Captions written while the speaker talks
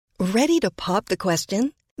Ready to pop the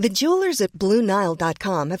question? The jewelers at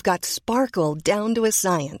BlueNile.com have got sparkle down to a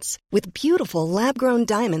science with beautiful lab-grown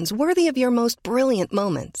diamonds worthy of your most brilliant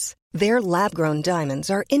moments. Their lab-grown diamonds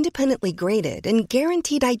are independently graded and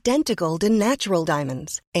guaranteed identical to natural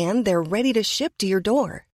diamonds, and they're ready to ship to your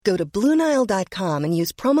door. Go to BlueNile.com and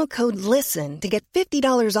use promo code LISTEN to get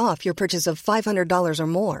 $50 off your purchase of $500 or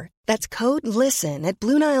more. That's code LISTEN at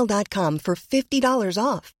BlueNile.com for $50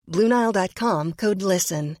 off. BlueNile.com, code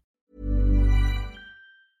LISTEN.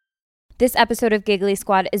 This episode of Giggly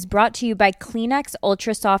Squad is brought to you by Kleenex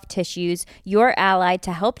Ultra Soft Tissues, your ally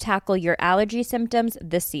to help tackle your allergy symptoms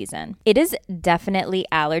this season. It is definitely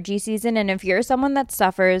allergy season, and if you're someone that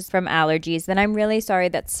suffers from allergies, then I'm really sorry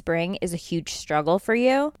that spring is a huge struggle for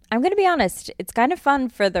you. I'm going to be honest, it's kind of fun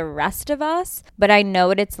for the rest of us, but I know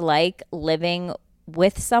what it's like living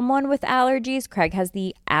with someone with allergies. Craig has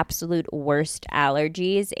the absolute worst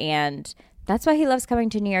allergies, and that's why he loves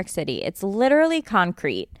coming to New York City. It's literally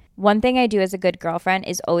concrete. One thing I do as a good girlfriend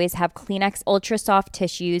is always have Kleenex Ultra Soft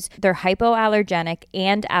Tissues. They're hypoallergenic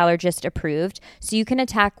and allergist approved, so you can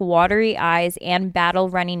attack watery eyes and battle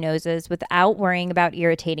runny noses without worrying about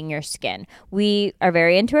irritating your skin. We are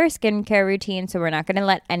very into our skincare routine, so we're not going to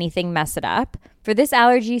let anything mess it up. For this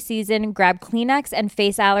allergy season, grab Kleenex and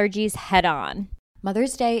face allergies head on.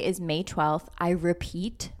 Mother's Day is May 12th. I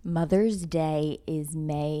repeat, Mother's Day is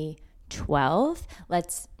May 12th.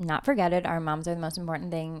 Let's not forget it. Our moms are the most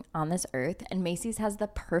important thing on this earth, and Macy's has the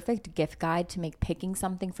perfect gift guide to make picking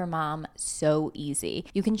something for mom so easy.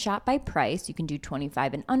 You can shop by price. You can do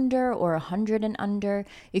 25 and under or 100 and under.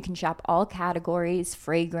 You can shop all categories: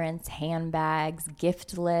 fragrance, handbags,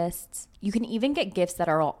 gift lists. You can even get gifts that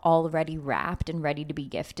are already wrapped and ready to be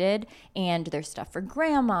gifted. And there's stuff for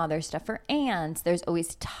grandma, there's stuff for aunts. There's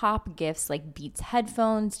always top gifts like Beats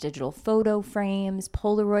headphones, digital photo frames,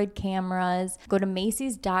 Polaroid cameras. Go to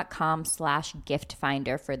Macys.com/gift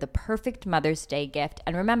finder for the perfect Mother's Day gift.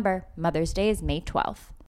 And remember, Mother's Day is May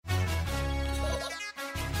 12th.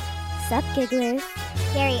 Sup, gigglers?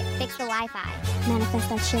 Gary, fix the Wi-Fi. Manifest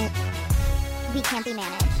that shit. We can't be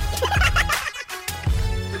managed.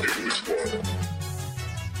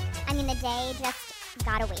 I mean, the day just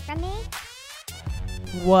got away from me.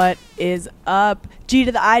 What is up? G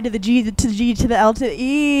to the I to the G to the G to the L to the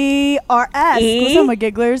E R S. What's up, my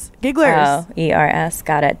gigglers? Gigglers. Oh, E-R-S.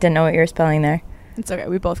 Got it. Didn't know what you were spelling there. It's okay.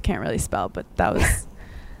 We both can't really spell, but that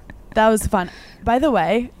was fun. By the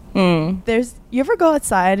way, you ever go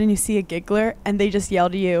outside and you see a giggler and they just yell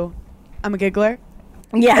to you, "I'm a giggler"?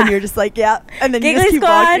 Yeah. And you're just like, yeah. And then Giggly you just keep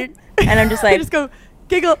Squad. walking. And I'm just like, you just go,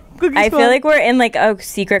 giggle. I feel like we're in like a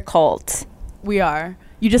secret cult. We are.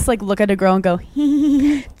 You just like look at a girl and go, Do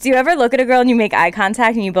you ever look at a girl and you make eye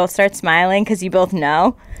contact and you both start smiling because you both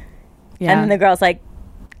know? yeah. And then the girl's like,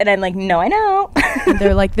 and I'm like, no, I know. And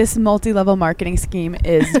they're like, this multi-level marketing scheme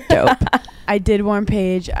is dope. I did warn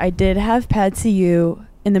Paige. I did have Pad See You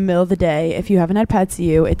in the middle of the day. If you haven't had Pad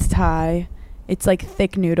See You, it's Thai. It's like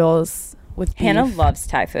thick noodles with beef. Hannah loves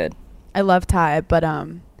Thai food. I love Thai, but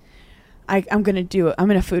I'm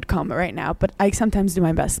in a food coma right now, but I sometimes do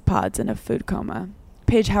my best pods in a food coma.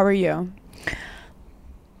 Paige, how are you?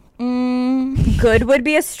 Good would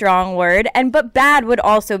be a strong word, but bad would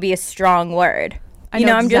also be a strong word. I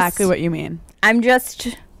know exactly what you mean. I'm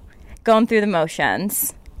just going through the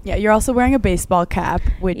motions. Yeah, you're also wearing a baseball cap,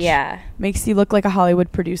 which makes you look like a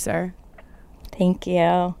Hollywood producer. Thank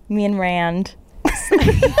you. Me and Rand.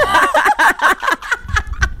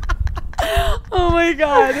 Oh my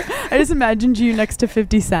god. I just imagined you next to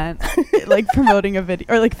 50 Cent, like promoting a video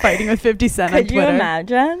or like fighting with 50 Cent on Twitter. Could you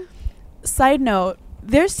imagine? Side note,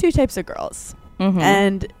 there's two types of girls.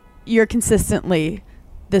 And you're consistently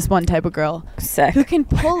this one type of girl. Sick. Who can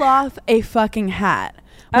pull off a fucking hat.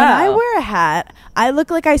 When I wear a hat, I look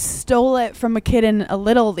like I stole it from a kid in a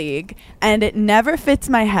little league, and it never fits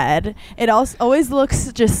my head. It always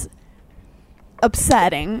looks just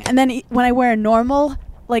upsetting. And then when I wear a normal,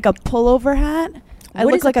 like a pullover hat, I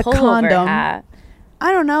look like a condom. Hat?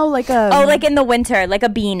 I don't know, like a... Oh, like in the winter, like a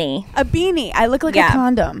beanie. A beanie. I look like a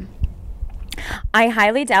condom. I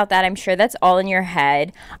highly doubt that. I'm sure that's all in your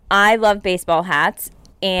head. I love baseball hats,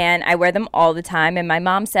 and I wear them all the time. And my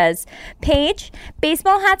mom says, Paige,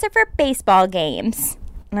 baseball hats are for baseball games.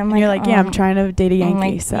 And I'm like, you're like, yeah, I'm trying to date a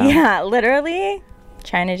Yankee. Yeah, literally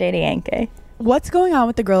trying to date a Yankee. What's going on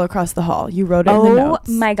with the girl across the hall? You wrote it in the notes.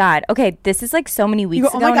 Oh my God. Okay, this is like so many weeks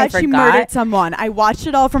ago. Oh my God, she murdered someone. I watched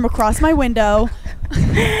it all from across my window.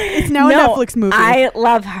 It's now a Netflix movie. I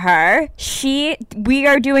love her. We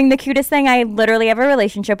are doing the cutest thing. I literally have a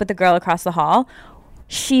relationship with the girl across the hall.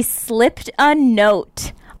 She slipped a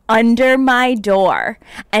note under my door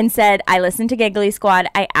and said, I listen to Giggly Squad.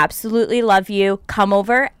 I absolutely love you. Come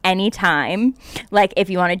over anytime. Like, if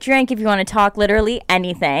you want to drink, if you want to talk, literally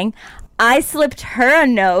anything. I slipped her a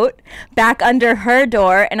note back under her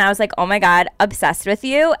door, and I was like, oh my God, obsessed with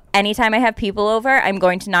you. Anytime I have people over, I'm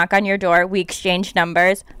going to knock on your door. We exchanged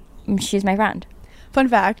numbers. She's my friend. Fun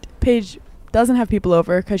fact, Paige doesn't have people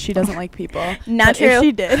over because she doesn't like people. Not but true. If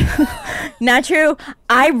she did. Not true.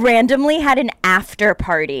 I randomly had an after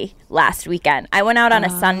party last weekend. I went out on a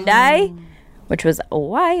Sunday, which was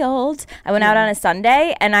wild. I went out on a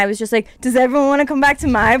Sunday, and I was just like, does everyone want to come back to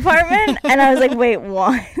my apartment? And I was like, wait,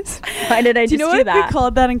 what? Why did I just do that? Do you know what we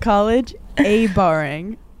called that in college?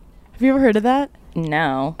 A-barring. Have you ever heard of that?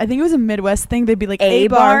 No. I think it was a Midwest thing. They'd be like,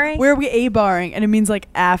 A-barring? Where are we A-barring? And it means like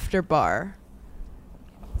after bar.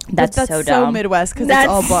 That's so dumb. So Midwest because it's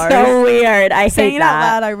all bars. That's so weird. I Saying hate it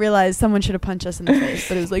that. out loud, I realized someone should have punched us in the face.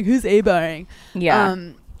 But it was like, who's A-barring? Yeah.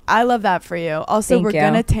 I love that for you. Also, Thank we're you.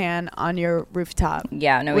 going to tan on your rooftop.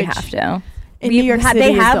 Yeah, no, we have to. In New York City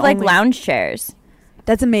they is have the like only- lounge chairs.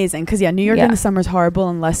 That's amazing because, New York in the summer is horrible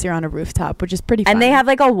unless you're on a rooftop, which is pretty fun. And they have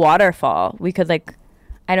like a waterfall. We could like,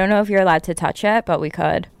 I don't know if you're allowed to touch it, but we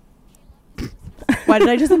could. Why did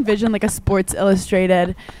I just envision like a Sports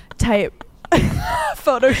Illustrated type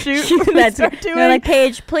photo shoot? That's They're like,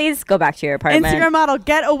 Paige, please go back to your apartment. Instagram model,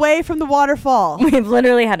 get away from the waterfall. We've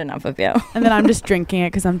literally had enough of you. And then I'm just drinking it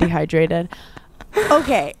because I'm dehydrated.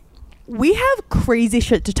 Okay. We have crazy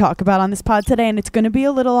shit to talk about on this pod today, and it's going to be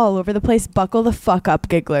a little all over the place. Buckle the fuck up,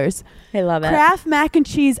 gigglers. I love it. Kraft mac and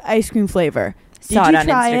cheese ice cream flavor. Saw Did it you on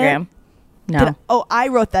try Instagram. It? No. I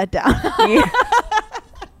wrote that down. Yeah.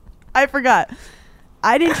 I forgot.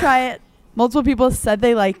 I didn't try it. Multiple people said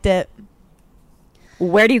they liked it.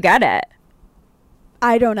 Where do you get it?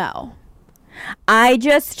 I don't know. I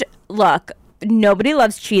just, look, nobody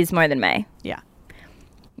loves cheese more than me. Yeah.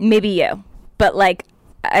 Maybe you. But like,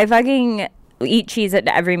 I fucking eat cheese at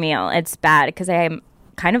every meal. It's bad because I am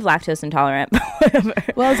kind of lactose intolerant. Whatever.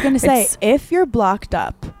 Well, I was going to say, if you're blocked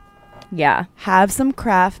up, yeah, have some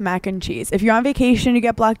Kraft mac and cheese. If you're on vacation, you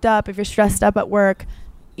get blocked up. If you're stressed up at work,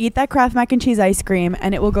 eat that Kraft mac and cheese ice cream,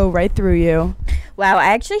 and it will go right through you. Wow, I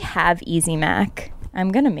actually have Easy Mac.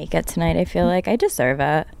 I'm going to make it tonight. I feel like I deserve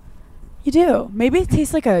it. You do. Maybe it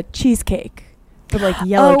tastes like a cheesecake, but like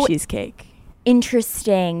yellow cheesecake.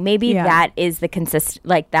 Interesting. Maybe that is the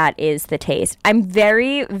that is the taste. I'm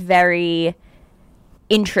very, very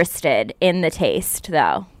interested in the taste,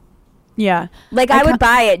 though. Yeah. Like, I would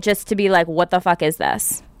buy it just to be like, what the fuck is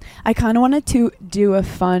this? I kind of wanted to do a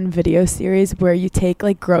fun video series where you take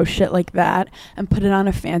like gross shit like that and put it on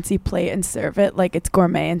a fancy plate and serve it like it's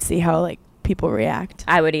gourmet and see how like people react.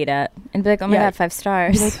 I would eat it and be like, oh my God, 5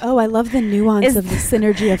 stars. Be like, oh, I love the nuance of the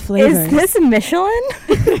synergy of flavors. Is this Michelin?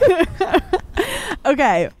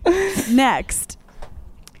 Okay. Next.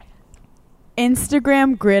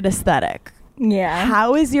 Instagram grid aesthetic. Yeah.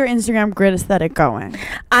 How is your Instagram grid aesthetic going?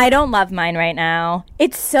 I don't love mine right now.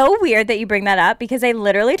 It's so weird that you bring that up because I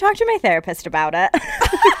literally talked to my therapist about it.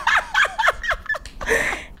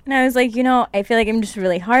 And I was like, I feel like I'm just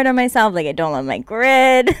really hard on myself. Like, I don't love my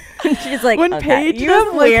grid. She's like, when okay, Paige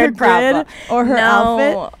doesn't like her grid or her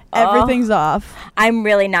outfit, everything's off. I'm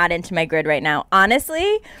really not into my grid right now.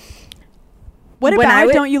 Honestly. What about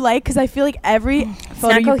it don't you like? Because I feel like every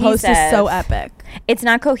photo you post is so epic. It's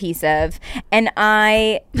not cohesive. And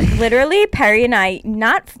I literally, Perry and I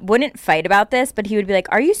wouldn't fight about this, but he would be like,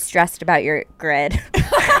 are you stressed about your grid?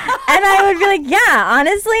 And I would be like, yeah,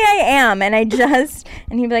 honestly, I am. And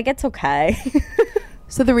he'd be like, it's okay.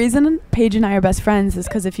 So the reason Paige and I are best friends is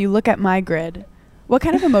because if you look at my grid, what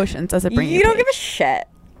kind of emotions does it bring you? You don't give a shit.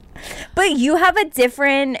 But you have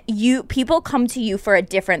people come to you for a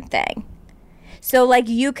different thing. So, like,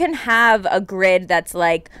 you can have a grid that's,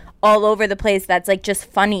 like, all over the place that's, like, just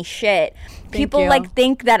funny shit. People, like,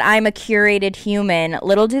 think that I'm a curated human.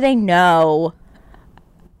 Little do they know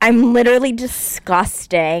I'm literally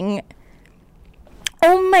disgusting.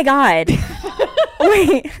 Oh, my God.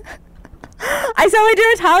 Wait. I saw my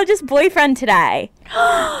dermatologist boyfriend today.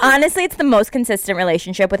 Honestly, it's the most consistent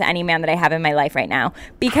relationship with any man that I have in my life right now.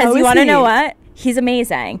 Because you want to know what? He's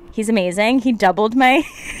amazing. He's amazing. He doubled my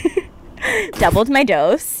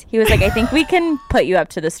dose. He was like, I think we can put you up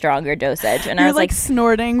to the stronger dosage. And I was like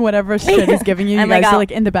snorting whatever shit he's giving you. You guys are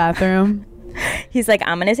like in the bathroom. He's like,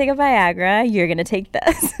 I'm going to take a Viagra. You're going to take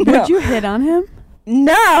this. Would you hit on him?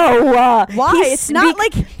 No. Why? It's not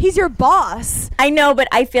like he's your boss. I know, but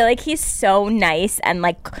I feel like he's so nice and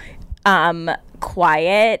like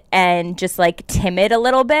quiet and just like timid a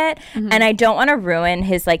little bit. Mm-hmm. And I don't want to ruin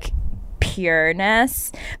his like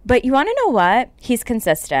pureness. But you want to know what? He's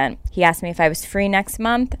consistent. He asked me if I was free next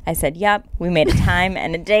month. I said, yep. We made a time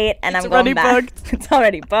and a date, and I'm going back. Booked. It's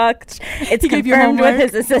already booked. It's confirmed with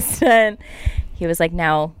his assistant. He was like,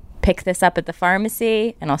 now pick this up at the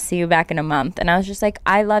pharmacy, and I'll see you back in a month. And I was just like,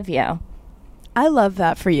 I love you. I love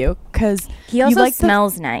that for you, because he also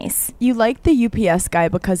smells nice. You liked the UPS guy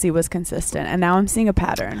because he was consistent, and now I'm seeing a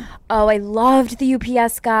pattern. Oh, I loved the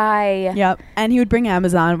UPS guy. Yep, and he would bring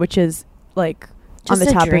Amazon, which is like just on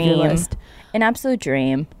the top dream. of your list. An absolute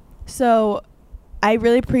dream. So I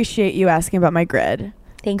really appreciate you asking about my grid.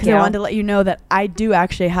 Thank you. Because I wanted to let you know that I do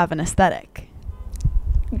actually have an aesthetic.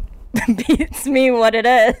 Beats me what it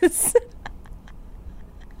is.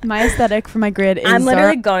 My aesthetic for my grid is I'm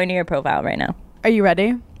literally going to your profile right now. Are you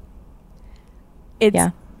ready? It's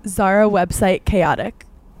Zara website chaotic.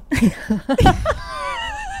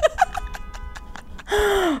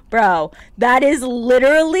 Bro, that is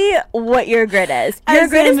literally what your grid is. Your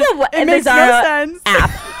grid is the Zara app.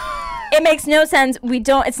 It makes no sense.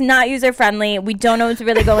 It's not user friendly. We don't know what's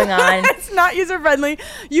really going on. It's not user friendly.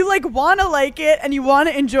 You like want to like it and you want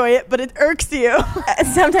to enjoy it, but it irks you.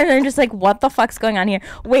 Sometimes I'm just like, what the fuck's going on here?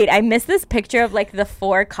 Wait, I missed this picture of like the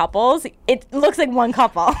 4 couples. It looks like one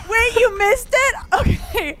couple. Wait, you missed it?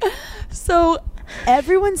 Okay. So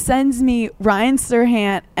everyone sends me Ryan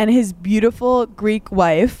Serhant and his beautiful Greek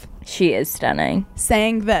wife. She is stunning.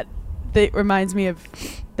 Saying that it reminds me of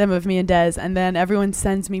them of me and Des. And then everyone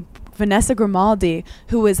sends me Vanessa Grimaldi,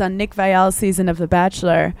 who was on Nick Viall's season of The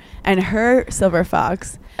Bachelor, and her silver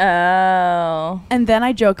fox. Oh. And then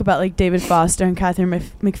I joke about like David Foster and Catherine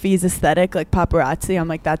McPhee's aesthetic, like paparazzi. I'm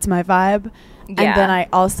like, that's my vibe. Yeah. And then I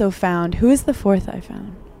also found, who is the 4th I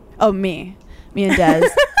found? Oh, me and Des.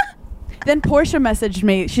 Then Portia messaged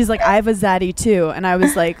me. She's like, I have a zaddy too. And I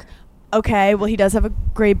was like, okay, well, he does have a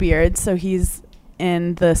gray beard, so he's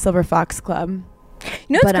in the Silver Fox Club.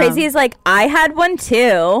 You know what's crazy is like I had one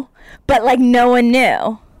too, but like no one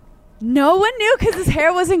knew. No one knew because his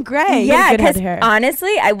hair wasn't gray. Yeah, because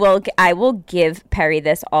honestly, I will give Perry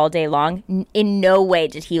this all day long. In no way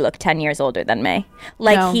did he look 10 years older than me.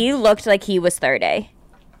 Like no. He looked like he was 30.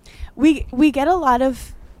 We get a lot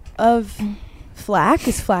of flack.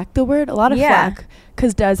 Is flack the word? A lot of flack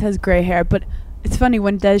because Des has gray hair, but it's funny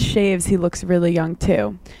when Des shaves, he looks really young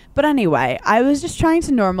too. But anyway, I was just trying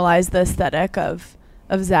to normalize the aesthetic of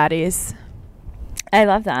zaddies. I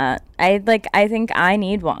love that. I think I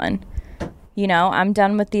need one. You know, I'm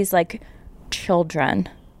done with these like children.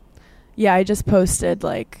 Yeah, I just posted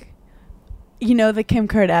like, you know, the Kim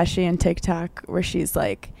Kardashian TikTok where she's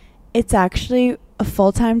like, it's actually a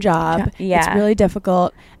full-time job. Yeah. It's really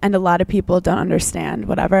difficult and a lot of people don't understand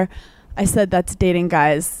whatever. I said that's dating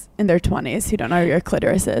guys in their 20s who don't know your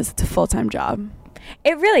clitoris is. It's a full-time job.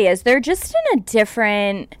 It really is. They're just in a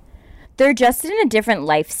different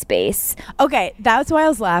life space. Okay, that's why I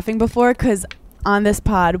was laughing before, because on this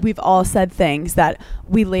pod, we've all said things that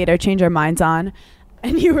we later change our minds on.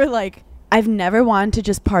 And you were like, I've never wanted to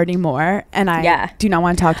just party more, and I do not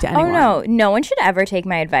want to talk to anyone. Oh, no. No one should ever take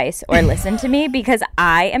my advice or listen to me, because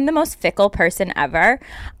I am the most fickle person ever.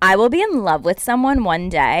 I will be in love with someone one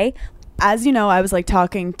day. As you know, I was like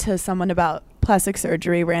talking to someone about plastic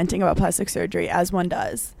surgery, ranting about plastic surgery, as one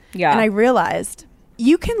does. Yeah. And I realized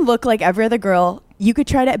you can look like every other girl. You could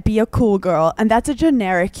try to be a cool girl, and that's a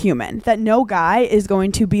generic human. That no guy is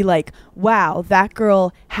going to be like, wow, that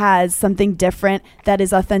girl has something different that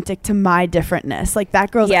is authentic to my differentness. Like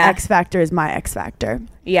that girl's X factor is my X factor.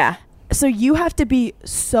 Yeah. So you have to be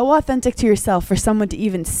so authentic to yourself for someone to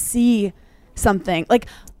even see something. Like,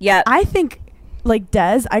 yeah, I think like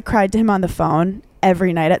Des, I cried to him on the phone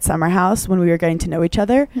every night at Summer House when we were getting to know each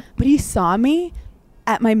other, but he saw me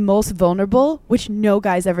at my most vulnerable, which no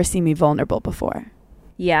guy's ever seen me vulnerable before.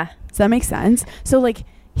 Yeah. Does that make sense? So like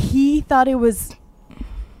he thought it was,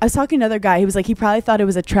 I was talking to another guy, he was like, he probably thought it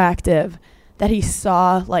was attractive that he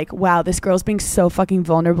saw like, wow, this girl's being so fucking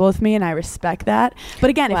vulnerable with me, and I respect that. But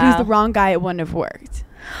again, if he's the wrong guy, it wouldn't have worked.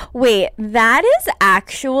 Wait, that is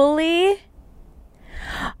actually...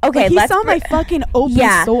 Okay, like he saw my fucking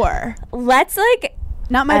open sore. Let's like...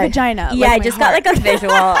 Not my vagina. Yeah, like I just got like a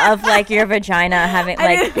visual of like your vagina having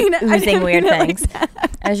like oozing weird things.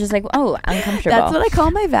 I was just like, oh, uncomfortable. That's what I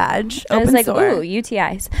call my vag. I was like, ooh,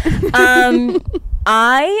 UTIs.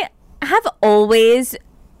 I have always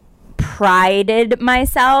prided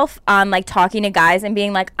myself on like talking to guys and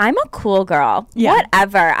being like, I'm a cool girl. Yeah.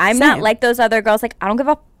 Whatever. I'm not like those other girls. Like, I don't give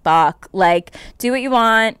a fuck. Like, do what you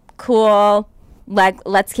want. Cool. Like,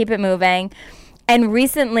 let's keep it moving. And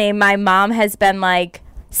recently, my mom has been like,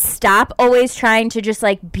 stop always trying to just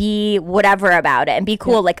like be whatever about it and be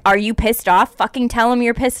cool. Like, are you pissed off? Fucking tell him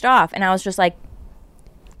you're pissed off. And I was just like,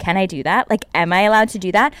 can I do that? Like, am I allowed to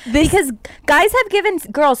do that? Because guys have given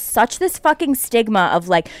girls such this fucking stigma of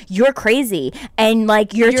like, you're crazy and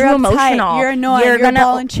like you're too uptight, emotional. You're annoying. You're gonna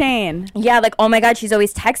ball and chain. Yeah, like, oh my God, she's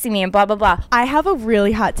always texting me and blah, blah, blah. I have a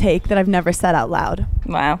really hot take that I've never said out loud.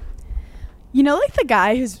 Wow. You know, like the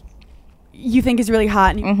guy who's you think is really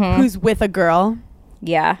hot and who's with a girl.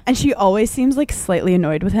 Yeah. And she always seems like slightly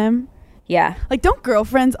annoyed with him. Yeah. Like, don't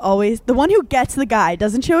girlfriends always, the one who gets the guy,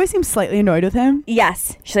 doesn't she always seem slightly annoyed with him?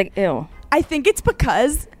 Yes. She's like, ew. I think it's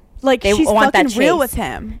because, like, They she's want fucking that real chase. with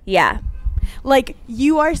him. Yeah. Like,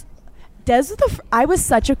 you are, Des was I was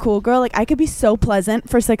such a cool girl. Like, I could be so pleasant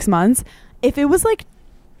for 6 months. If it was, like,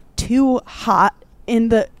 too hot in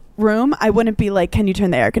the room, I wouldn't be like, can you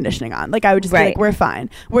turn the air conditioning on? Like, I would just be like, we're fine.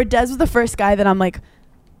 Where Des was the first guy that I'm like,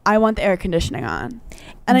 I want the air conditioning on.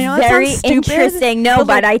 And I know very that sounds stupid, interesting. No,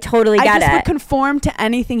 but I totally get I just it. would conform to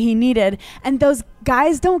anything he needed. And those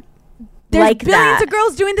guys don't. There's Like billions that. of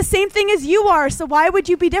girls doing the same thing as you are. So why would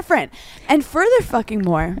you be different? And further fucking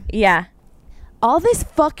more. Yeah. All this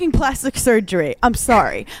fucking plastic surgery. I'm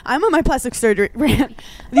sorry. I'm on my plastic surgery rant.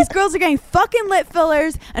 These girls are getting fucking lip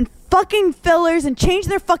fillers and fucking fillers and change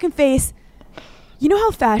their fucking face. You know how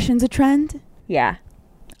fashion's a trend? Yeah.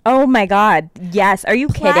 Oh my God. Yes. Are you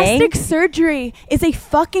kidding? Plastic surgery is a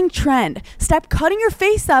fucking trend. Stop cutting your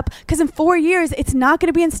face up because in 4 years, it's not going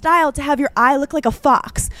to be in style to have your eye look like a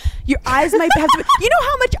fox. Your eyes might have to. You know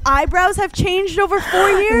how much eyebrows have changed over 4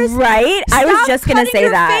 years? Right? I was just going to say that.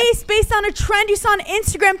 Stop cutting your face based on a trend you saw on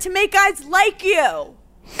Instagram to make guys like you.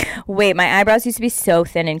 Wait, my eyebrows used to be so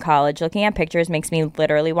thin in college. Looking at pictures makes me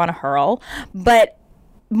literally want to hurl. But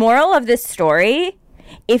moral of this story,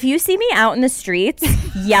 if you see me out in the streets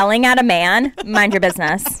yelling at a man, mind your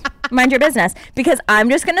business. Mind your business. Because I'm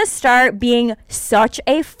just going to start being such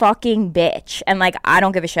a fucking bitch. And like, I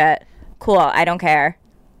don't give a shit. Cool. I don't care.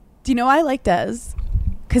 Do you know why I like Des?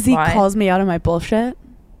 Because he calls me out on my bullshit.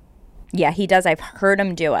 Yeah, he does. I've heard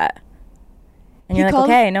him do it. And you're like,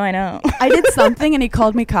 okay, no, I know. I did something and he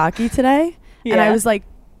called me cocky today. Yeah. And I was like,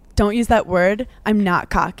 don't use that word. I'm not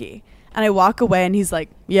cocky. And I walk away and he's like,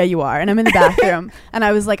 yeah, you are. And I'm in the bathroom. And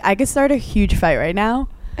I was like, I could start a huge fight right now.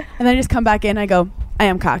 And then I just come back in and I go, I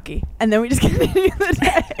am cocky. And then we just continue the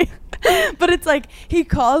day. But it's like, he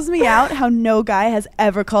calls me out how no guy has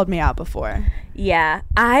ever called me out before. Yeah.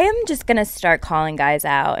 I am just going to start calling guys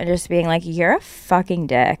out and just being like, you're a fucking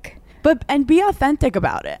dick. And be authentic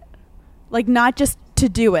about it. Like, not just to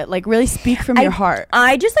do it. Like, really speak from your heart.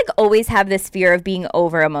 I just like always have this fear of being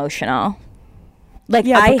over emotional. Like,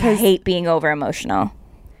 Yeah, I because- hate being over emotional.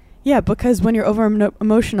 Yeah, because when you're over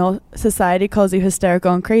emotional, society calls you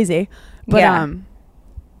hysterical and crazy. But Yeah.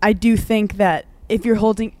 I do think that if you're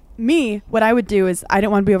holding me, what I would do is I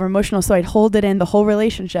didn't want to be over emotional, so I'd hold it in the whole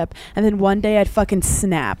relationship, and then one day I'd fucking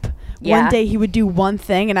snap. Yeah. One day he would do one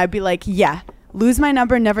thing, and I'd be like, yeah, lose my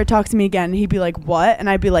number, never talk to me again. And he'd be like, what? And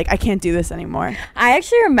I'd be like, I can't do this anymore. I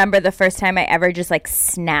actually remember the first time I ever just like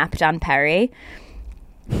snapped on Perry.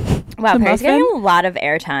 Wow, The Perry's muffin? getting a lot of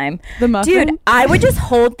airtime. The muffin? Dude, I would just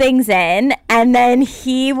hold things in and then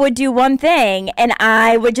he would do one thing and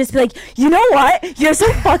I would just be like, you know what? You're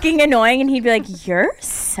so fucking annoying. And he'd be like, you're a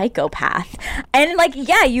psychopath. And like,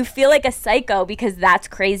 yeah, you feel like a psycho because that's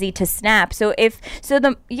crazy to snap. So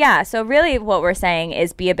really what we're saying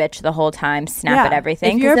is be a bitch the whole time, snap Yeah. at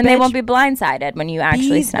everything, If you're because a then they bitch, won't be blindsided when you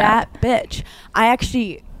actually be snap. that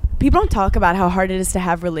bitch. People don't talk about how hard it is to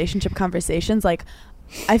have relationship conversations. Like,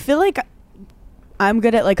 I feel like I'm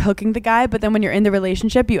good at like hooking the guy, but then when you're in the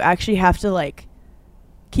relationship, you actually have to like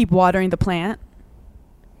keep watering the plant.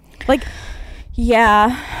 Like,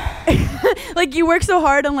 Yeah. like you work so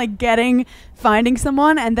hard on like finding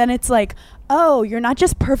someone, and then it's like, oh, you're not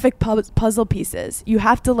just perfect puzzle pieces. You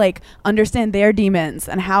have to like understand their demons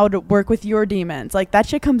and how to work with your demons. Like, that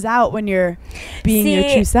shit comes out when you're being your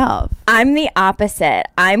See, true self. I'm the opposite.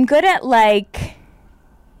 I'm good at like,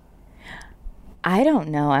 I don't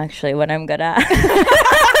know actually what I'm good at.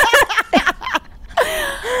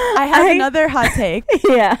 I have another hot take.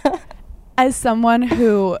 Yeah. As women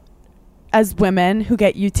who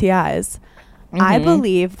get UTIs, I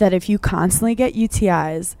believe that if you constantly get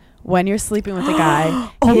UTIs when you're sleeping with a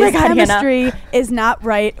guy, Oh my his God, chemistry is not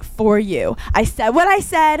right for you. I said what I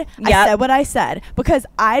said. I Yep. said what I said. Because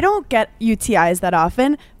I don't get UTIs that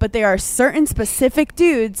often, but there are certain specific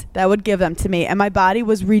dudes that would give them to me, and my body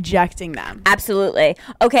was rejecting them. Absolutely.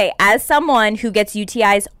 Okay, as someone who gets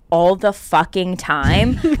UTIs all the fucking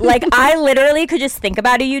time. Like, I literally could just think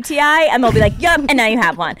about a UTI and they'll be like, yup, and now you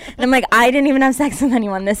have one. And I'm like, I didn't even have sex with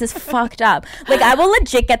anyone. This is fucked up. Like, I will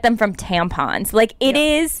legit get them from tampons. Like, it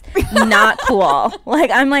is not cool.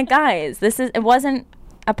 Like, I'm like, guys, it wasn't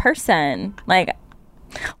a person. Like,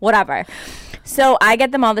 whatever. So I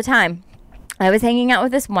get them all the time. I was hanging out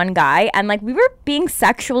with this one guy and like we were being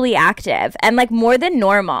sexually active and like more than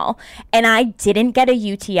normal, and I didn't get a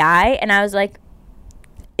UTI, and I was like,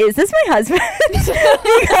 is this my husband?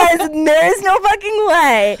 Because there is no fucking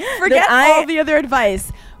way. Forget all the other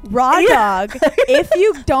advice. Raw dog. If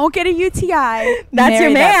you don't get a UTI, that's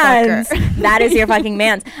your man's. That is your fucker. fucking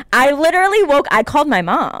man's. I literally I called my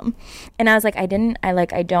mom and I was like, I don't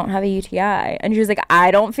have a UTI. And she was like,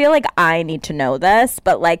 I don't feel like I need to know this,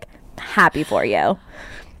 but like, happy for you.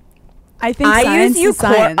 I think science is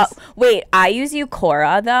science. I use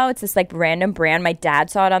Eucora though. It's this like random brand. My dad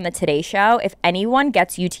saw it on the Today Show. If anyone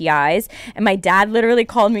gets UTIs, and my dad literally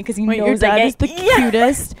called me because he knows your dad is the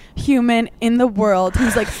cutest human in the world.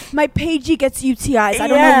 Who's like, my Paigey gets UTIs. I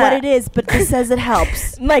don't know what it is, but this says it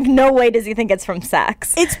helps. Like, no way does he think it's from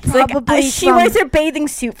sex. It's probably like, she wears her bathing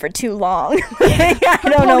suit for too long. I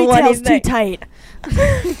don't know what he's too tight.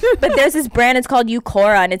 But there's this brand, it's called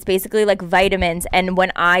Eucora, and it's basically like vitamins, and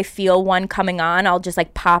when I feel one coming on, I'll just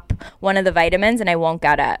like pop one of the vitamins and I won't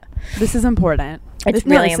get it. This is important. This is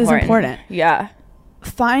important. important. Yeah.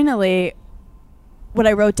 Finally, what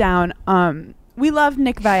I wrote down, we love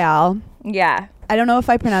Nick Viall. Yeah. I don't know if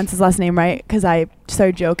I pronounced his last name right because I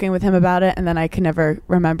started joking with him about it and then I can never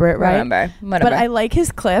remember it right. Whatever. But I like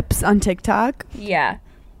his clips on TikTok. Yeah.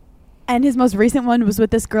 And his most recent one was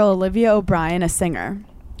with this girl, Olivia O'Brien, a singer.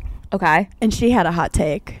 Okay. And she had a hot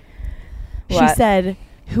take. What? She said,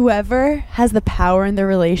 whoever has the power in the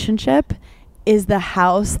relationship is the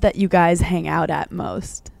house that you guys hang out at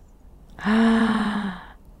most. And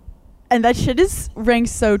that shit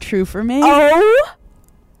rings so true for me. Oh!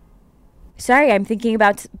 Sorry, I'm thinking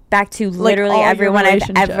about back to literally like everyone I've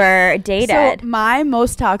ever dated. So my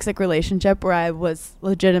most toxic relationship where I was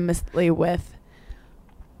legitimately with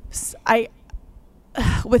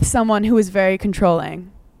someone who was very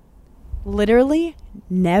controlling. Literally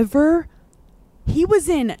never. He was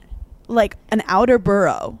in like an outer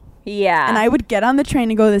borough. Yeah. And I would get on the train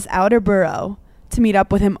and go to this outer borough to meet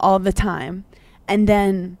up with him all the time. And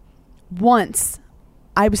then once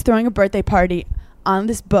I was throwing a birthday party on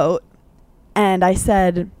this boat and I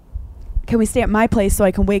said, can we stay at my place so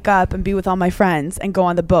I can wake up and be with all my friends and go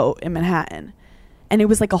on the boat in Manhattan? And it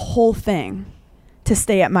was like a whole thing to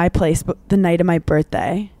stay at my place the night of my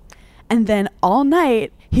birthday. And then all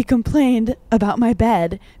night he complained about my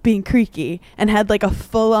bed being creaky and had like a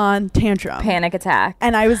full-on tantrum. Panic attack.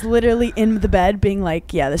 And I was literally in the bed being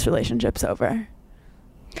like, yeah, this relationship's over.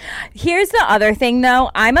 Here's the other thing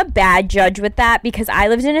though. I'm a bad judge with that because I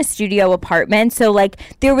lived in a studio apartment. So like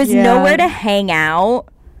there was nowhere to hang out.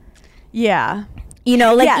 Yeah. You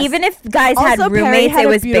know, like Yes. even if guys Also, had roommates, Perry had it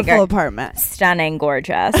was a beautiful bigger. apartment. Stunning,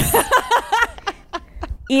 gorgeous.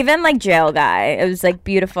 Even like jail guy, it was like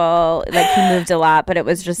beautiful. Like he moved a lot, but it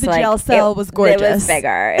was just The like jail cell was gorgeous. It was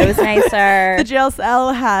bigger. It was nicer. The jail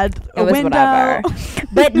cell had a it was window. whatever.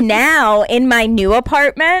 But now in my new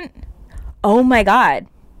apartment, oh my God.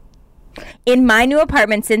 In my new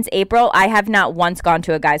apartment since April, I have not once gone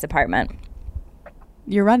to a guy's apartment.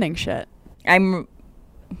 You're running shit. I'm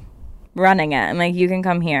running it. I'm like, you can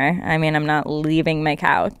come here. I mean, I'm not leaving my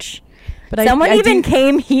couch. But someone even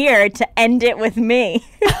came here to end it with me.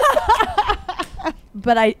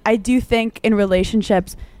 But I do think in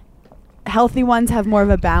relationships, healthy ones have more of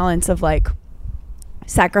a balance of like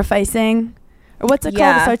sacrificing. Or what's it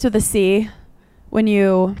called? It starts with a C. When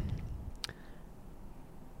you...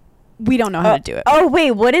 We don't know how to do it. Oh, wait.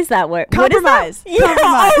 What is that word? Compromise. What is that? Yeah.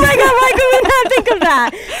 Compromise. Oh, my God. Why could we not think of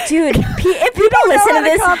that? Dude, if people listen to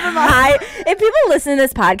this if people listen to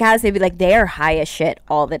this podcast, they'd be like, they are high as shit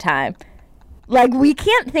all the time. Like, we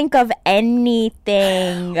can't think of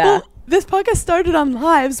anything. Well, this podcast started on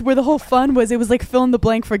lives where the whole fun was, it was like fill in the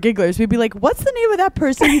blank for gigglers. We'd be like, what's the name of that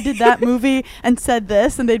person who did that movie and said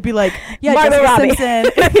this? And they'd be like, yeah, Jessica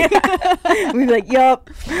Simpson. We'd be like, yup.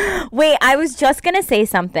 Wait, I was just going to say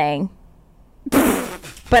something,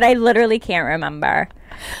 but I literally can't remember.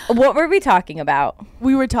 What were we talking about?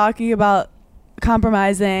 We were talking about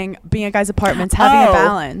compromising, being at guys' apartments, having a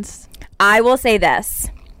balance. I will say this.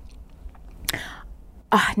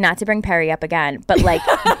 Not to bring Perry up again, but like...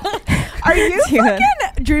 Are you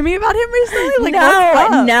fucking dreaming about him recently? Like,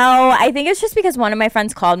 what's up? No. I think it's just because one of my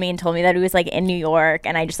friends called me and told me that he was like in New York,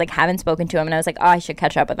 and I just like haven't spoken to him, and I was like, oh, I should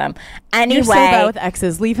catch up with him. Anyway, You're so bad with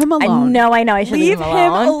exes. Leave him alone. I know. I should leave him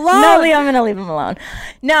alone. No, I'm gonna leave him alone.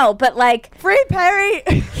 No, but like free Perry.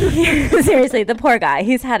 Seriously, the poor guy.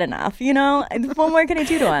 He's had enough. You know, what more can I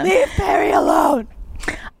do to him? Leave Perry alone.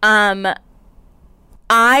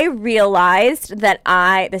 I realized that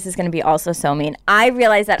this is going to be also so mean. I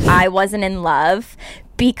realized that I wasn't in love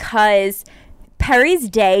because Perry's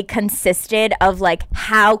day consisted of like,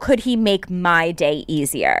 how could he make my day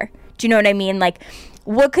easier? Do you know what I mean? Like,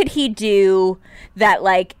 what could he do that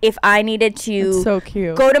like, if I needed to so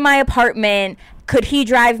cute. Go to my apartment, could he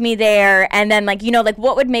drive me there? And then like, you know, like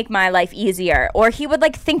what would make my life easier? Or he would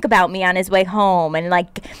like think about me on his way home and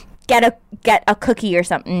like get a cookie or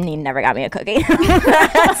something. He never got me a cookie.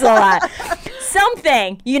 That's a lot.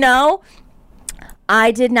 Something, you know?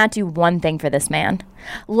 I did not do one thing for this man.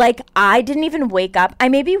 Like, I didn't even wake up. I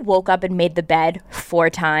maybe woke up and made the bed 4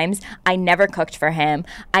 times. I never cooked for him.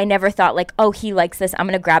 I never thought like, oh, he likes this, I'm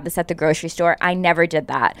going to grab this at the grocery store. I never did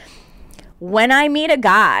that. When I meet a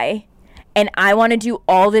guy and I want to do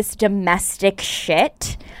all this domestic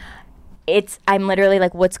shit, I'm literally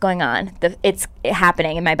like, what's going on? It's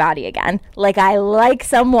happening in my body again. Like, I like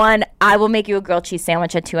someone, I will make you a grilled cheese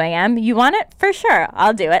sandwich at 2 a.m. You want it? For sure.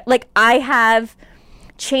 I'll do it. Like, I have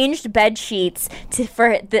changed bed sheets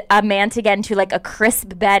for a man to get into like a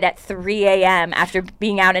crisp bed at 3 a.m. after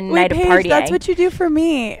being out in a night of partying. That's what you do for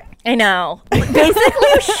me. I know.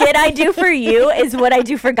 Basically, shit I do for you is what I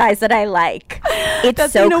do for guys that I like.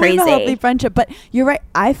 That's so crazy. That's a healthy friendship. But you're right.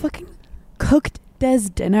 I fucking cooked Des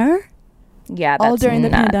dinner. Yeah, that's all during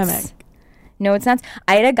nuts. The pandemic. No, it's nuts.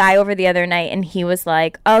 I had a guy over the other night, and he was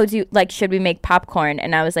like, "Oh, should we make popcorn?"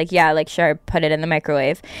 And I was like, "Yeah, like sure." Put it in the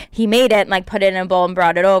microwave. He made it, and, like put it in a bowl and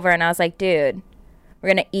brought it over, and I was like, "Dude, we're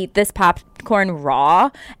gonna eat this popcorn raw."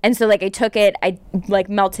 And so like I took it, I like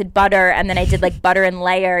melted butter, and then I did like butter in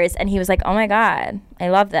layers, and he was like, "Oh my god, I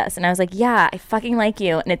love this," and I was like, "Yeah, I fucking like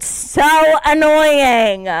you," and it's so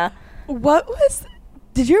annoying.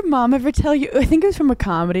 Did your mom ever tell you, I think it was from a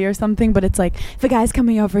comedy or something, but it's like, if a guy's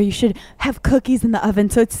coming over, you should have cookies in the oven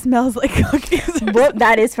so it smells like cookies. Well,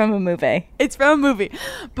 that is from a movie. It's from a movie.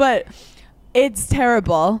 But it's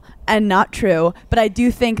terrible and not true. But I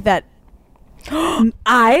do think that...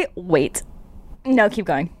 Wait. No, keep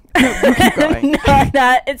going. No, you keep going.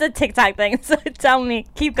 No, it's a TikTok thing. So tell me.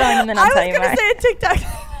 Keep going and then I'll tell you more. I was going to say a TikTok.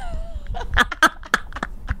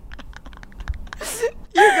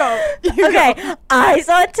 You go. Okay, I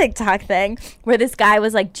saw a TikTok thing where this guy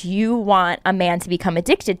was like, do you want a man to become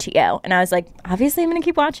addicted to you? And I was like, obviously I'm going to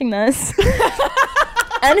keep watching this.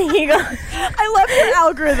 And he goes, I love your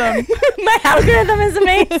algorithm. My algorithm is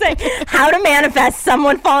amazing. How to manifest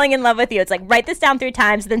someone falling in love with you. It's like, write this down 3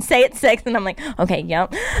 times, then say it 6. And I'm like, okay,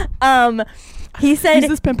 yep. He said, use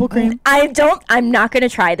this pimple cream. I'm not going to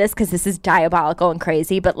try this because this is diabolical and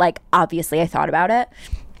crazy. But like, obviously I thought about it.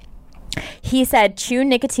 He said, chew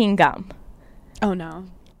nicotine gum. Oh, no.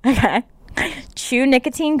 Okay. Chew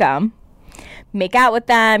nicotine gum. Make out with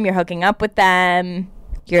them. You're hooking up with them.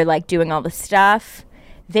 You're, like, doing all the stuff.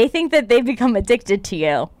 They think that they've become addicted to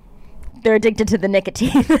you. They're addicted to the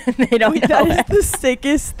nicotine. They don't know that is the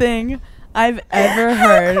sickest thing I've ever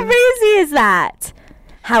heard. How crazy is that?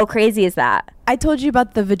 How crazy is that? I told you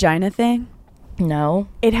about the vagina thing. No.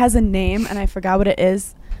 It has a name, and I forgot what it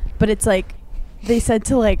is. But it's, like... They said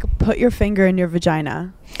to like put your finger in your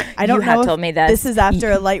vagina. I don't know if told me this is after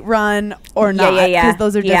a light run or not, because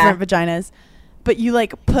those are different vaginas. But you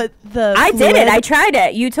like put the I did it. I tried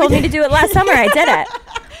it. You told me to do it last summer. I did it.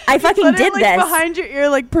 I fucking did this. Behind your ear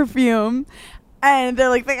like perfume. And they're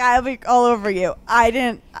like, I'll be all over you. I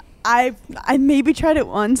didn't. I maybe tried it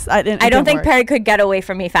once. I don't think Perry could get away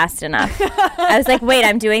from me fast enough. I was like, wait,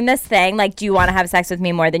 I'm doing this thing. Like, do you want to have sex with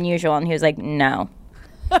me more than usual? And he was like, no.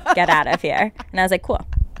 Get out of here. And I was like, cool.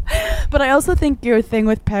 But I also think your thing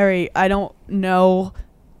with Perry, I don't know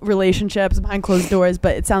relationships behind closed doors,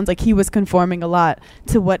 but it sounds like he was conforming a lot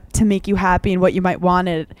to make you happy and what you might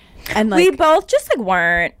wanted. And like, we both just like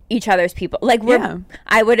weren't each other's people. Like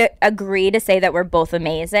I would agree to say that we're both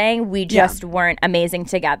amazing. We just weren't amazing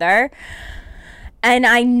together. And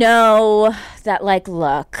I know that like,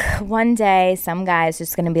 look, one day some guy's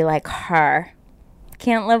just going to be like her.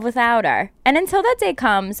 Can't live without her. And until that day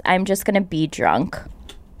comes, I'm just gonna be drunk.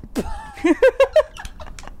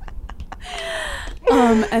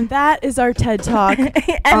 And that is our TED Talk. And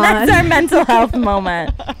that's our mental health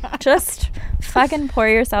moment. Just fucking pour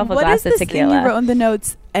yourself a glass of tequila. What is this thing you wrote in the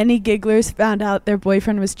notes? Any gigglers found out their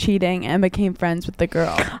boyfriend was cheating and became friends with the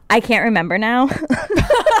girl. I can't remember now.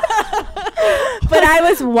 But I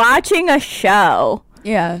was watching a show.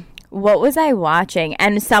 Yeah. What was I watching?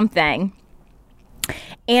 And something.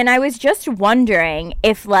 And I was just wondering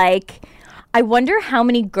if, like, I wonder how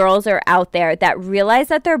many girls are out there that realize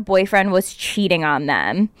that their boyfriend was cheating on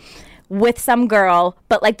them with some girl,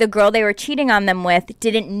 but like the girl they were cheating on them with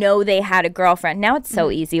didn't know they had a girlfriend. Now it's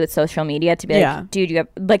so easy with social media to be like, dude, you have,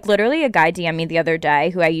 like, literally a guy DM'd me the other day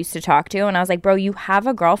who I used to talk to, and I was like, bro, you have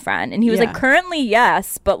a girlfriend? And he was like, currently,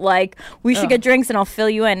 yes, but like, we should get drinks and I'll fill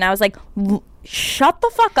you in. And I was like, shut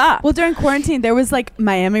the fuck up. Well, during quarantine, there was like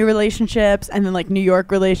Miami relationships and then like New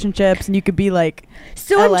York relationships, and you could be like,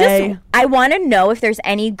 so LA. I want to know if there's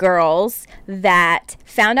any girls that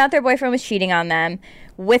found out their boyfriend was cheating on them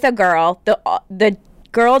with a girl, the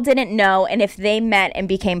girl didn't know, and if they met and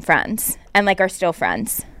became friends and like are still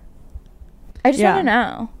friends. I just want to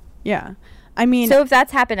know. Yeah. I mean, so if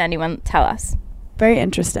that's happened to anyone, tell us. Very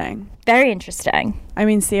interesting. Very interesting. I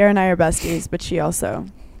mean, Sierra and I are besties, but she also,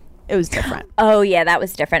 it was different. Oh yeah, that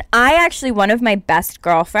was different. I actually, one of my best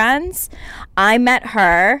girlfriends, I met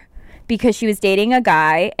her because she was dating a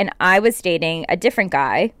guy and I was dating a different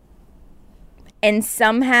guy. And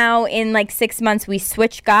somehow in like 6 months we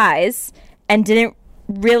switched guys and didn't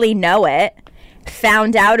really know it,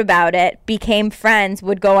 found out about it, became friends,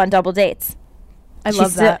 would go on double dates. I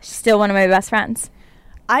love that. Still one of my best friends.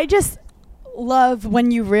 I just love when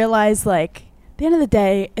you realize, like, at the end of the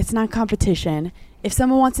day, it's not competition. If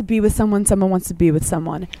someone wants to be with someone, someone wants to be with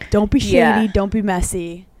someone. Don't be shady. Don't be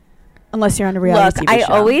messy. Unless you're on a reality TV show.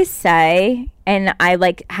 I always say, and I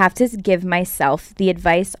like have to give myself the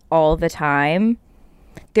advice all the time,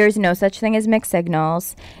 there's no such thing as mixed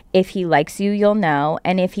signals. If he likes you, you'll know.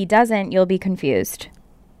 And if he doesn't, you'll be confused.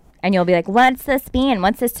 And you'll be like, what's this mean?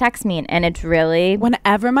 What's this text mean? And it's really...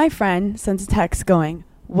 Whenever my friend sends a text going,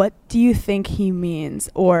 what do you think he means?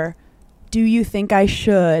 Or do you think I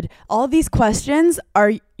should? All these questions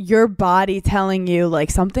are your body telling you,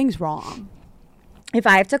 like, something's wrong. If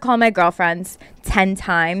I have to call my girlfriends 10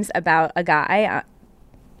 times about a guy,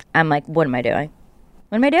 I'm like, what am I doing?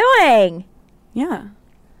 What am I doing? Yeah.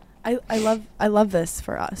 I love this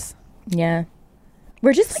for us. Yeah.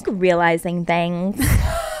 We're just like realizing things.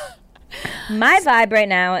 My vibe right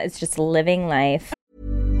now is just living life.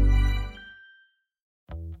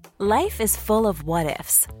 Life is full of what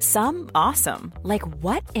ifs. Some awesome. Like,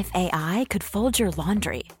 what if AI could fold your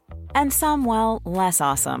laundry? And some, well, less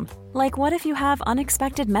awesome. Like, what if you have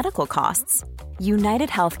unexpected medical costs? United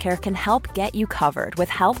Healthcare can help get you covered with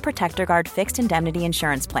Health Protector Guard fixed indemnity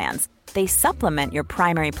insurance plans. They supplement your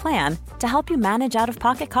primary plan to help you manage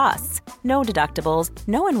out-of-pocket costs. No deductibles,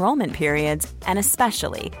 no enrollment periods, and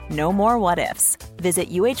especially no more what-ifs. Visit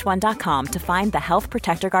uh1.com to find the Health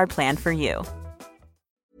Protector Guard plan for you.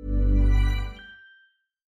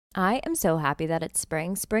 I am so happy that it's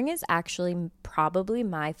spring. Spring is actually probably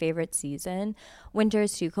my favorite season. Winter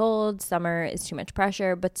is too cold, summer is too much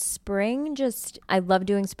pressure, but spring just, I love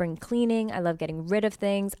doing spring cleaning. I love getting rid of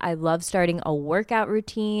things. I love starting a workout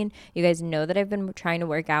routine. You guys know that I've been trying to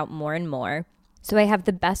work out more and more. So I have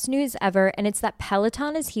the best news ever, and it's that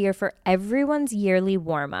Peloton is here for everyone's yearly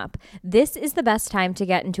warm-up. This is the best time to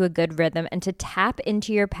get into a good rhythm and to tap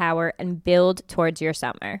into your power and build towards your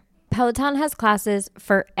summer. Peloton has classes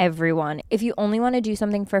for everyone. If you only want to do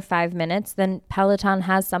something for 5 minutes, then Peloton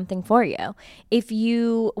has something for you. If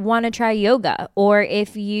you want to try yoga or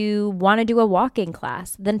if you want to do a walking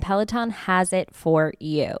class, then Peloton has it for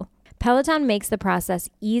you. Peloton makes the process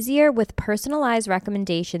easier with personalized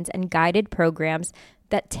recommendations and guided programs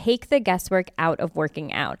that take the guesswork out of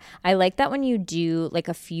working out. I like that when you do like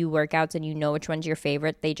a few workouts and you know which one's your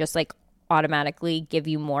favorite, they just like automatically give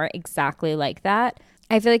you more exactly like that.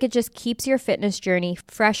 I feel like it just keeps your fitness journey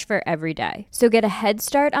fresh for every day. So get a head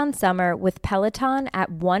start on summer with Peloton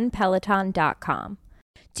at onepeloton.com.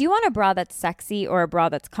 Do you want a bra that's sexy or a bra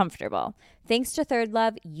that's comfortable? Thanks to Third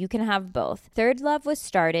Love, you can have both. Third Love was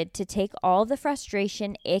started to take all the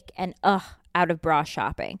frustration, ick, and out of bra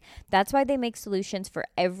shopping. That's why they make solutions for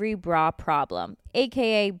every bra problem,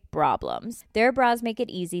 aka problems. Their bras make it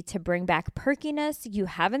easy to bring back perkiness you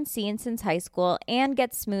haven't seen since high school and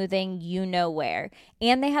get smoothing you know where.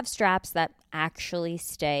 And they have straps that actually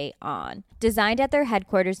stay on. Designed at their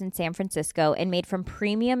headquarters in San Francisco and made from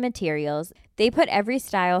premium materials, they put every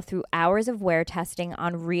style through hours of wear testing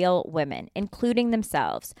on real women, including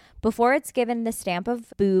themselves, before it's given the stamp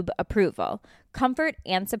of boob approval. Comfort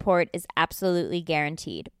and support is absolutely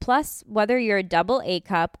guaranteed. Plus, whether you're a double A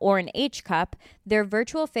cup or an H cup, their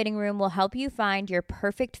virtual fitting room will help you find your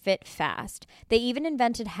perfect fit fast. They even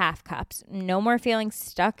invented half cups. No more feeling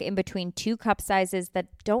stuck in between two cup sizes that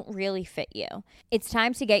don't really fit you. you. It's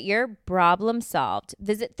time to get your problem solved.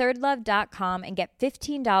 Visit thirdlove.com and get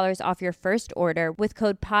 $15 off your first order with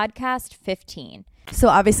code podcast15. So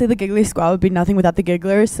obviously the Giggly Squad would be nothing without the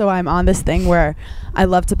Gigglers. So I'm on this thing where I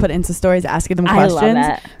love to put Insta stories asking them questions. I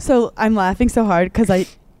love it. So I'm laughing so hard because I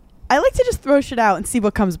like to just throw shit out and see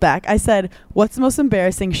what comes back. I said, what's the most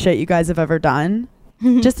embarrassing shit you guys have ever done?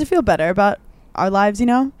 Just to feel better about our lives, you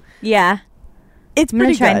know? Yeah. It's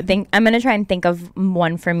pretty good. I'm going to try and think of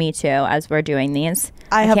one for me too as we're doing these.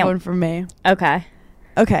 I have one for me. Okay.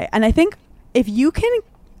 Okay. And I think if you can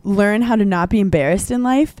learn how to not be embarrassed in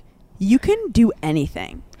life, you can do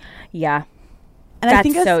anything. Yeah. And I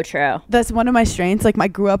think that's so true. That's one of my strengths. Like, I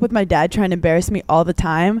grew up with my dad trying to embarrass me all the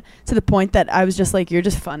time to the point that I was just like, you're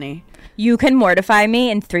just funny. You can mortify me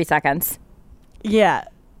in 3 seconds. Yeah.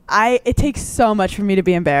 It takes so much for me to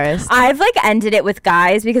be embarrassed. I've like ended it with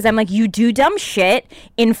guys because I'm like, you do dumb shit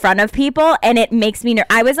in front of people and it makes me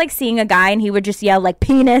I was like seeing a guy and he would just yell like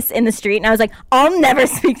penis in the street and I was like, I'll never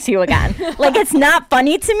speak to you again. Like, it's not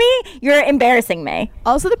funny to me. You're embarrassing me.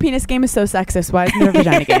 Also, the penis game is so sexist. Why isn't there a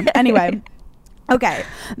vagina game? Anyway. Okay.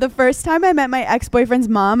 The first time I met my ex-boyfriend's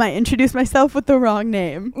mom, I introduced myself with the wrong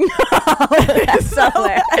name. That's so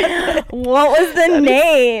hilarious. What was the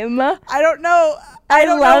name? I don't know. I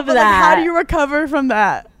love know, but, that. Like, how do you recover from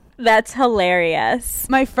that? That's hilarious.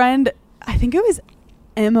 My friend, I think it was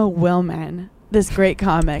Emma Willman, this great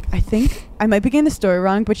comic. I think I might be getting the story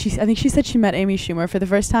wrong, but I think she said she met Amy Schumer for the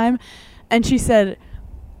first time, and she said,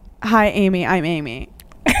 "Hi, Amy, I'm Amy,"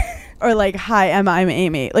 or like, "Hi, Emma, I'm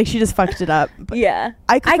Amy." Like, she just fucked it up. But yeah,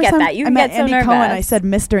 I get that. You I met get so Andy nervous. Cohen. I said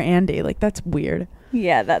Mr. Andy. Like, that's weird.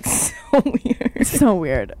 Yeah, that's so weird. It's so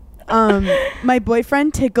weird. My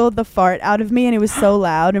boyfriend tickled the fart out of me, and it was so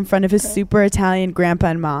loud in front of his super Italian grandpa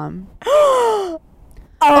and mom. Oh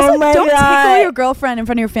also, my don't God. tickle your girlfriend in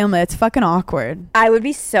front of your family. It's fucking awkward. I would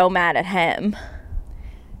be so mad at him.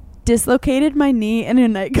 Dislocated my knee in a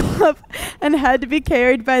nightclub and had to be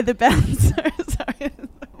carried by the bouncer. Sorry.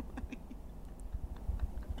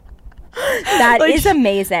 That like, is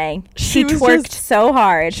amazing. She twerked so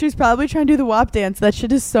hard. She was probably trying to do the WAP dance. That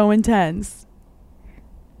shit is so intense.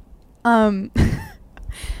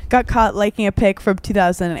 Got caught liking a pic from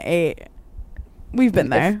 2008. We've been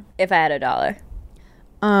there. If I had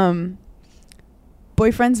 $1.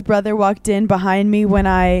 Boyfriend's brother walked in behind me when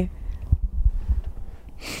I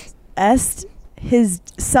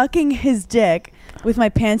sucking his dick with my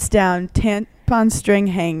pants down, tampon string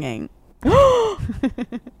hanging. Oh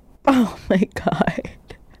my God.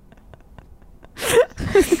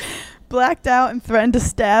 Blacked out and threatened to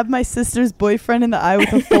stab my sister's boyfriend in the eye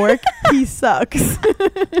with a fork. He sucks.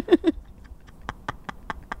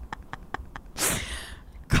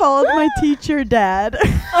 Called my teacher dad.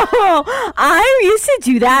 Oh, I used to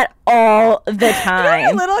do that all the time. You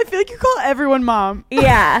know, little, I feel like you call everyone mom.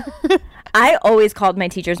 Yeah. I always called my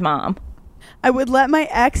teacher's mom. I would let my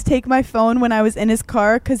ex take my phone when I was in his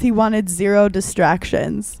car because he wanted 0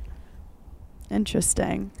 distractions.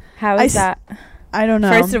 Interesting. How is that? I don't know.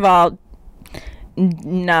 First of all,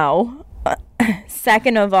 no.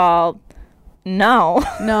 Second of all, no.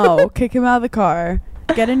 No. Kick him out of the car.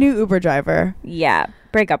 Get a new Uber driver. Yeah.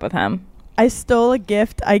 Break up with him. I stole a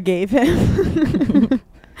gift I gave him.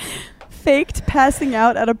 Faked passing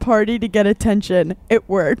out at a party to get attention. It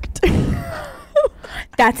worked.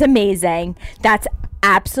 That's amazing. That's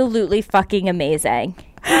absolutely fucking amazing.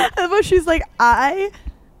 But she's like,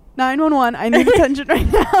 911, I need attention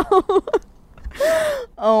right now.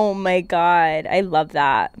 Oh my God. I love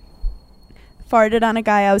that. Farted on a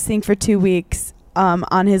guy I was seeing for 2 weeks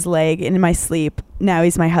on his leg in my sleep. Now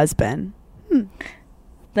he's my husband.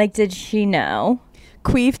 Like, did she know?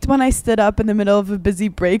 Queefed when I stood up in the middle of a busy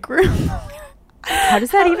break room. How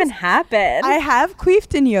does that even happen? I have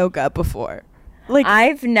queefed in yoga before. Like,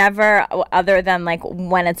 I've never, other than like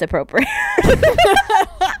when it's appropriate.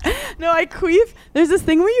 No, I queef. There's this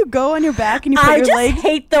thing where you go on your back and you put your legs. I just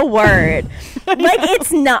hate the word. Like,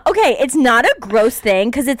 it's not, okay, it's not a gross thing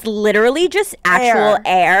because it's literally just actual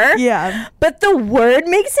air. Yeah. But the word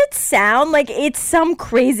makes it sound like it's some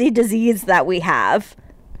crazy disease that we have.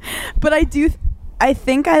 But I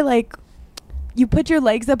think you put your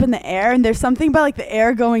legs up in the air and there's something about like the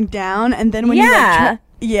air going down and then when you like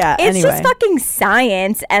it's just fucking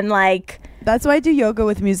science and like that's why I do yoga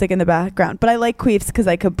with music in the background. But I like queefs because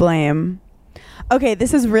I could blame. Okay,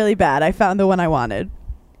 this is really bad. I found the one I wanted.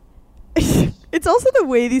 It's also the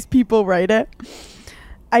way these people write it.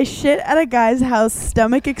 I shit at a guy's house,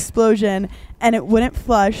 stomach explosion, and it wouldn't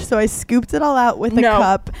flush, so I scooped it all out with a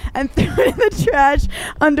cup and threw it in the trash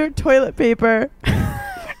under toilet paper.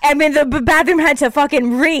 I mean, the bathroom had to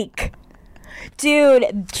fucking reek.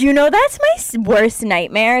 Dude, do you know that's my worst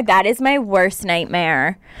nightmare? That is my worst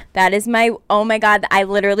nightmare. That is my, oh my God, I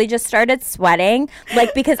literally just started sweating.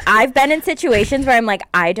 Like, because I've been in situations where I'm like,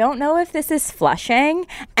 I don't know if this is flushing.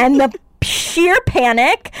 And the sheer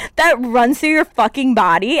panic that runs through your fucking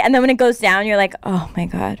body. And then when it goes down, you're like, oh my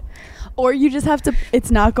God. Or you just have to, it's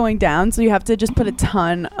not going down, so you have to just put a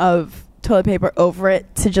ton of toilet paper over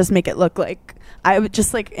it to just make it look like I would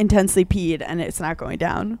just like intensely peed and it's not going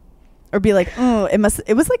down. Or be like, oh, it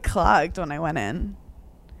was like clogged when I went in.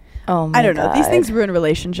 Oh my God. I don't know. These things ruin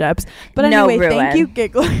relationships. But anyway, thank you,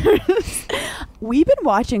 Gigglers. We've been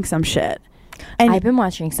watching some shit. And I've been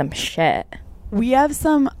watching some shit. we have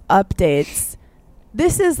some updates.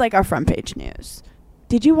 This is like our front page news.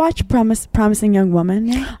 Did you watch Promising Young Woman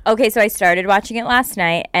yet? Okay, so I started watching it last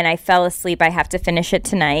night and I fell asleep. I have to finish it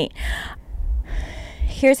tonight.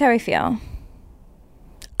 Here's how I feel.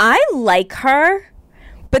 I like her,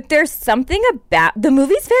 but there's something about the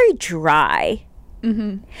movie's very dry.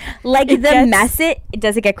 Mm-hmm. Like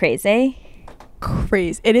does it get crazy?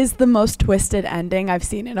 Crazy. It is the most twisted ending I've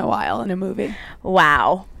seen in a while in a movie.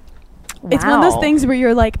 Wow. It's one of those things where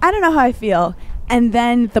you're like, I don't know how I feel. And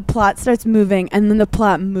then the plot starts moving and then the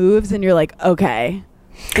plot moves and you're like, okay,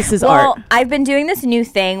 this is art. Well, I've been doing this new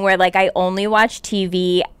thing where like I only watch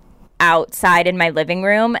TV outside in my living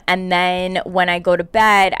room, and then when I go to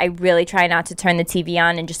bed I really try not to turn the TV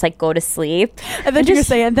on and just like go to sleep. And then you're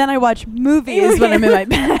saying, and then I watch movies when I'm in my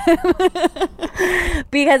bed.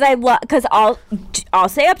 Because I'll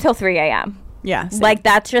stay up till 3 a.m. Yeah, same. Like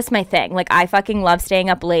that's just my thing. Like I fucking love staying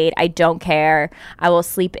up late. I don't care. I will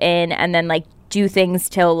sleep in and then like do things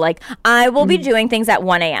till like I will be doing things at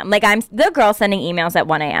 1 a.m. Like I'm the girl sending emails at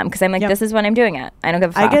 1 a.m. because I'm like, this is when I'm doing it. I don't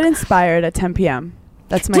give a fuck. I get inspired at 10 p.m.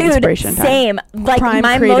 That's my inspiration time. Same. Like Prime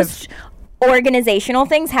my creative. most organizational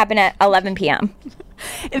things happen at 11 p.m.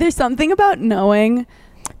 There's something about knowing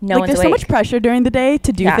No like one's there's awake. so much pressure during the day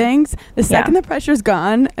to do things. The second the pressure's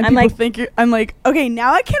gone and I'm people like- think I'm like, okay,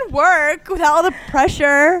 now I can work without all the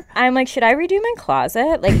pressure. I'm like, should I redo my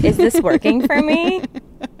closet? Like, is this working for me?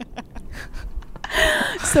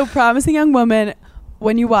 So Promising Young Woman,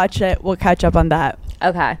 when you watch it, we'll catch up on that.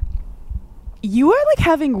 Okay. You are like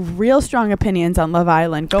having real strong opinions on Love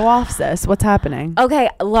Island. Go off, sis. What's happening? Okay,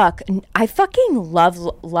 look, I fucking love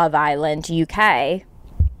Love Island UK.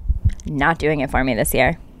 Not doing it for me this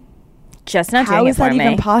year. Just not How doing is it for that me.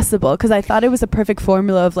 even possible? Because I thought it was a perfect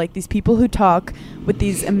formula of like these people who talk with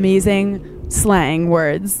these amazing slang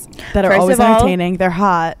words that are First always of all- entertaining. They're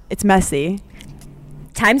hot. It's messy.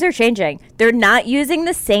 Times are changing. They're not using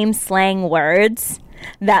the same slang words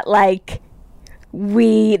that like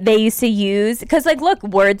they used to use, because like look,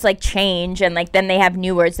 words like change and like then they have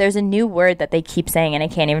new words. There's a new word that they keep saying and I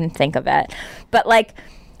can't even think of it, but like,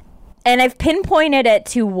 and I've pinpointed it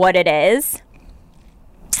to what it is.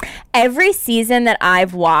 Every season that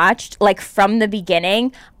I've watched, like from the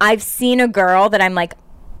beginning, I've seen a girl that I'm like,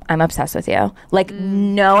 I'm obsessed with you. Like,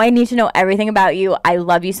 no, I need to know everything about you. I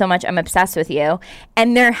love you so much. I'm obsessed with you.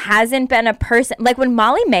 And there hasn't been a person, like when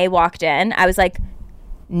Molly May walked in, I was like,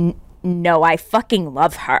 no, I fucking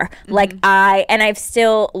love her. Like I've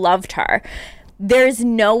still loved her. There's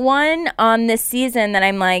no one on this season that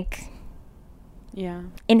I'm like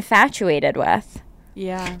infatuated with.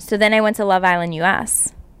 Yeah. So then I went to Love Island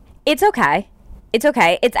US. It's okay. It's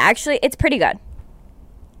okay. It's pretty good.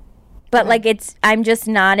 But like I'm just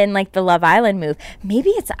not in like the Love Island move.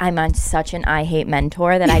 Maybe I'm on such an I hate men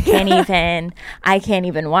tour that I can't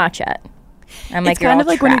even watch it. I'm like, It's kind of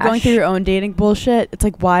like when you're going trash. through your own dating bullshit. It's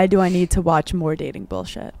like, why do I need to watch more dating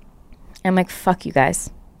bullshit? I'm like, fuck you guys.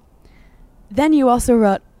 Then you also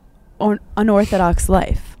wrote Unorthodox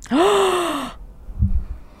Life.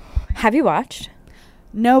 Have you watched?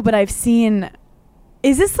 No, but I've seen.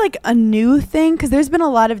 Is this like a new thing? Because there's been a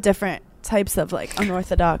lot of different types of like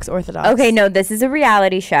unorthodox, orthodox. Okay, no, this is a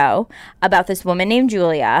reality show about this woman named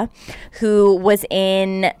Julia who was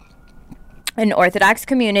in an Orthodox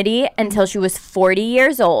community until she was 40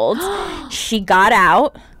 years old. She got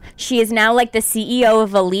out. She is now like the CEO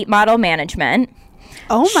of Elite Model Management.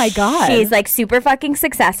 Oh my God. She's like super fucking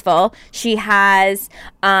successful. She has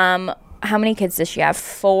how many kids does she have?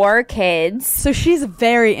 4 kids. So she's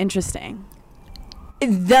very interesting.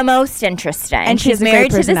 The most interesting. And she has a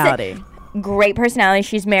great personality. Great personality.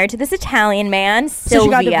 She's married to this Italian man, So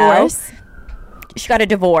Silvio. she got divorced? She got a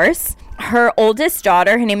divorce. Her oldest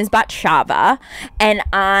daughter, her name is Batshava, and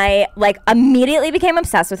I like immediately became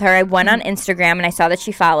obsessed with her. I went on Instagram and I saw that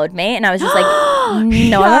she followed me, and I was just like,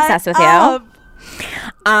 no, I'm obsessed with up. you.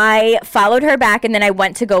 I followed her back, and then I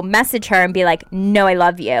went to go message her and be like, no, I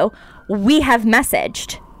love you. We have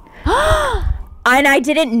messaged. And I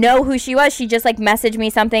didn't know who she was. She just like messaged me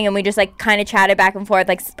something and we just like kind of chatted back and forth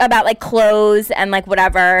like about like clothes and like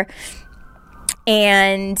whatever.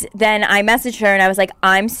 And then I messaged her and I was like,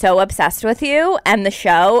 I'm so obsessed with you and the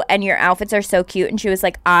show and your outfits are so cute. And she was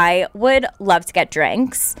like, I would love to get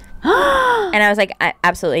drinks. And I was like,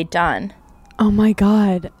 absolutely done. Oh my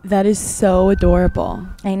God. That is so adorable.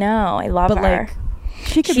 I know. I love her. Like,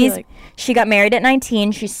 she could be like... She got married at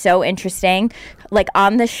 19. She's so interesting. Like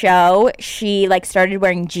on the show, she like started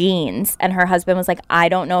wearing jeans and her husband was like, I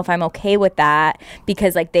don't know if I'm okay with that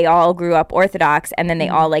because like they all grew up Orthodox and then they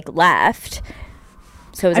all like left.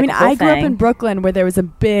 So it was, like, I grew up in Brooklyn where there was a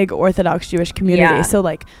big Orthodox Jewish community. Yeah. So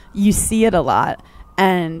like you see it a lot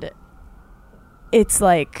and it's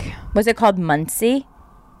like... Was it called Muncie?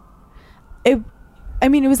 It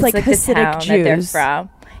was like Hasidic Jews. That they're from.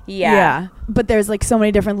 Yeah. But there's like so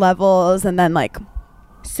many different levels and then like...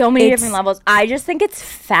 So many different levels. I just think it's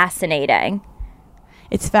fascinating.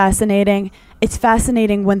 It's fascinating. It's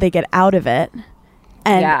fascinating when they get out of it.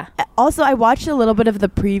 And also I watched a little bit of the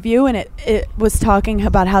preview and it was talking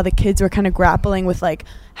about how the kids were kind of grappling with like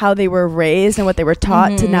how they were raised and what they were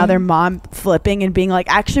taught to now their mom flipping and being like,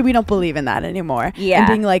 actually, we don't believe in that anymore. Yeah. And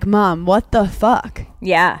being like, Mom, what the fuck?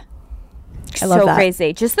 Yeah. I love that.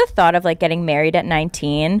 Crazy. Just the thought of like getting married at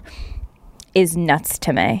 19 is nuts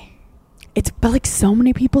to me. But like so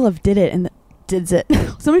many people have did it.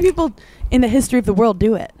 So many people in the history of the world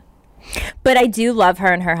do it. But I do love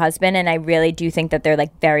her and her husband, and I really do think that they're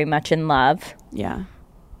like very much in love. Yeah.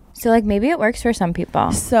 So like maybe it works for some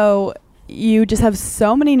people. So you just have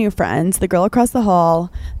so many new friends. The girl across the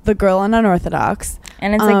hall, the girl on Unorthodox.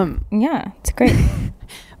 And it's like, yeah, it's great.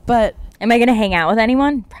 But am I going to hang out with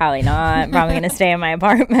anyone? Probably not. I'm probably going to stay in my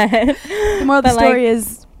apartment. The moral of the story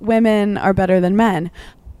is women are better than men.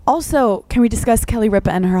 Also, can we discuss Kelly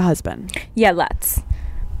Ripa and her husband? Yeah, let's.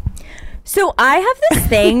 So I have this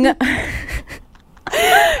thing.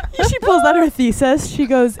 She pulls out her thesis. She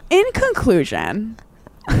goes, in conclusion.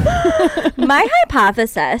 My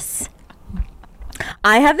hypothesis.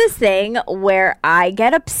 I have this thing where I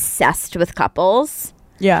get obsessed with couples.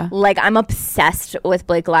 Yeah. Like I'm obsessed with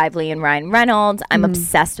Blake Lively and Ryan Reynolds. I'm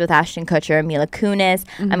obsessed with Ashton Kutcher and Mila Kunis.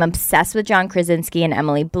 I'm obsessed with John Krasinski and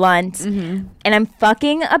Emily Blunt. And I'm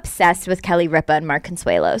fucking obsessed with Kelly Ripa and Mark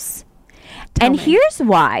Consuelos. And here's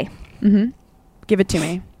why. Give it to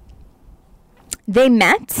me. They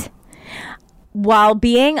met while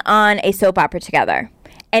being on a soap opera together.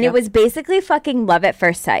 And it was basically fucking love at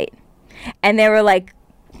first sight. And they were like,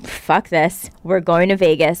 fuck this. We're going to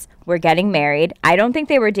Vegas. We're getting married. I don't think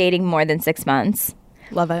they were dating more than 6 months.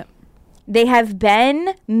 Love it. They have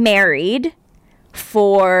been married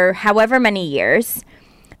for however many years.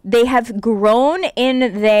 They have grown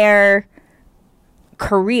in their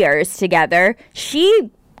careers together.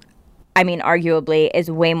 She, I mean, arguably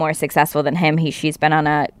is way more successful than him. She's been on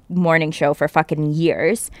a morning show for fucking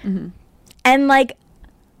years. And like,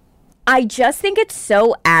 I just think it's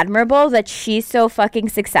so admirable that she's so fucking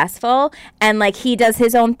successful and like he does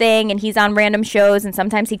his own thing and he's on random shows and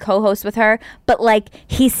sometimes he co-hosts with her, but like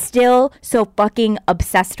he's still so fucking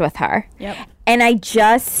obsessed with her. Yep. And I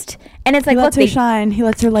just, and it's like, he lets her shine. He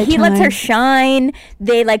lets her light shine. He lets her shine.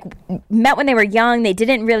 They like met when they were young. They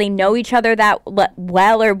didn't really know each other that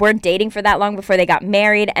well or weren't dating for that long before they got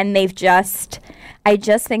married. And they've just, I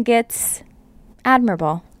just think it's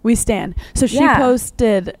admirable. We stand. So she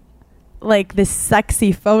posted like this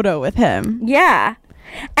sexy photo with him. Yeah.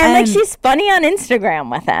 And like she's funny on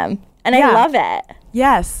Instagram with him. And I love it.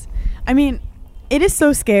 Yes. I mean, it is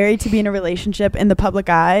so scary to be in a relationship in the public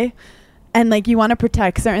eye. And like you want to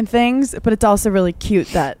protect certain things, but it's also really cute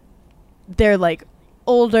that they're like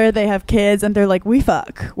older, they have kids, and they're like, we're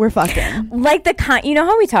fucking. Like you know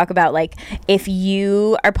how we talk about like if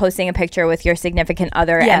you are posting a picture with your significant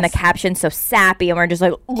other and the caption's so sappy and we're just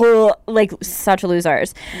like such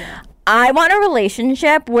losers. Yeah. I want a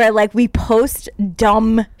relationship where like we post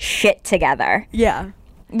dumb shit together. Yeah.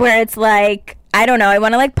 Where it's like, I don't know, I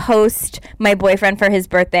want to like post my boyfriend for his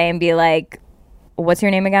birthday and be like, what's your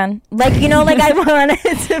name again? Like, you know, like I want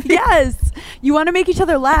it to be. Yes. You want to make each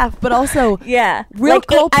other laugh, but also real like,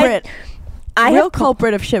 culprit. Real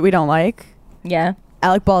culprit of shit we don't like. Yeah.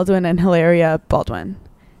 Alec Baldwin and Hilaria Baldwin.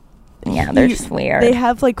 Yeah, they're just weird. They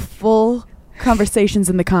have like full conversations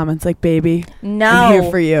in the comments like, baby, no, I'm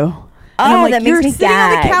here for you. And I'm like, that makes me you're sitting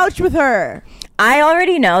on the couch with her. I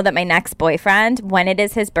already know that my next boyfriend, when it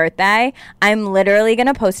is his birthday, I'm literally going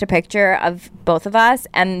to post a picture of both of us,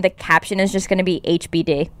 and the caption is just going to be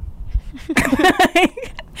HBD.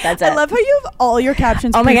 That's it. I love how you have all your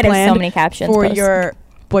captions oh my God, I have so many captions for your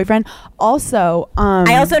boyfriend. Also,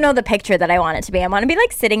 I also know the picture that I want it to be. I want to be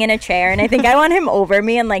like sitting in a chair, and I think I want him over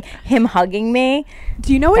me and like him hugging me.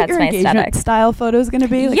 Do you know what That's your my engagement aesthetic. style photo is going to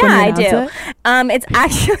be? Like, Yeah, when you I do. announce It's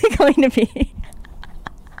actually going to be.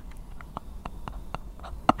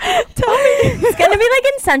 Tell me. It's going to be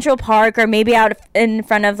like in Central Park or maybe out in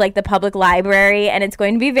front of like the public library, and it's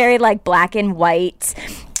going to be very like black and white.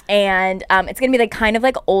 And it's going to be like kind of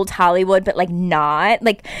like old Hollywood, but like not.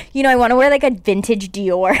 Like, you know, I want to wear like a vintage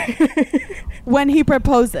Dior. When he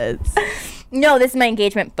proposes. No, this is my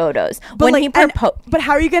engagement photos. But When like, he proposed. but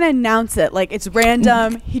how are you going to announce it? Like, it's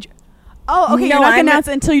random. Okay, No, you're not going to announce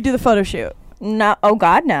it until you do the photo shoot. No, oh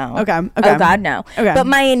God, no. Okay. Oh God, no. Okay. But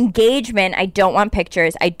my engagement, I don't want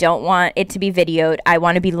pictures. I don't want it to be videoed. I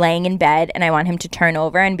want to be laying in bed, and I want him to turn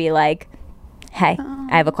over and be like, "Hey,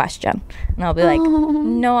 I have a question." And I'll be like,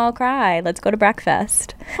 "No, I'll cry. Let's go to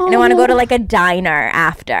breakfast." And I want to go to like a diner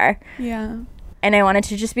after. Yeah. And I want it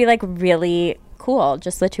to just be like really cool,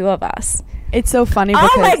 just the two of us. It's so funny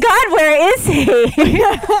because... Oh my God, where is he?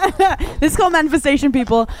 This is called manifestation,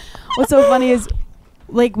 people. What's so funny is,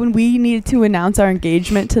 like, when we needed to announce our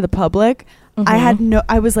engagement to the public,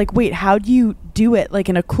 I was like, wait, how do you do it, like,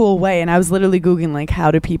 in a cool way? And I was literally Googling, like,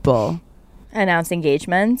 how do people... Announce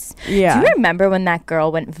engagements. Yeah. Do you remember when that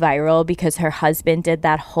girl went viral because her husband did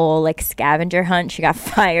that whole like scavenger hunt? She got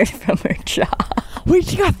fired from her job. Wait,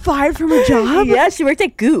 she got fired from her job? Yeah, she worked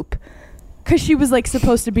at Goop. Because she was, like,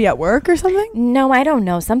 supposed to be at work or something? No, I don't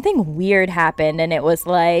know. Something weird happened, and it was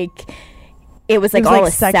like all like,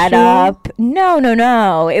 a sexual? setup.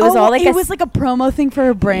 No. It was all like it was like a promo thing for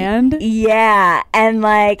her brand. Yeah, and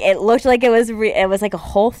like it looked like it was it was like a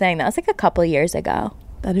whole thing. That was like a couple years ago.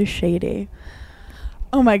 That is shady.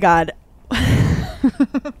 Oh my God.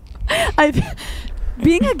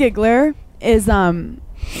 Being a giggler is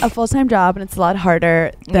a full-time job, and it's a lot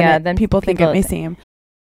harder than people think it may seem.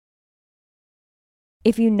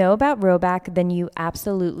 If you know about Rhoback, then you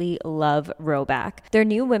absolutely love Rhoback. Their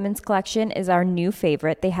new women's collection is our new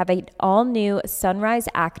favorite. They have an all-new Sunrise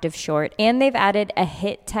Active short, and they've added a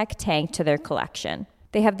Hit Tech tank to their collection.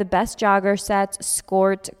 They have the best jogger sets,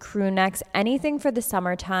 skort, crew necks, anything for the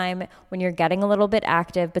summertime when you're getting a little bit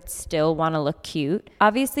active but still want to look cute.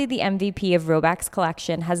 Obviously, the MVP of Rhoback's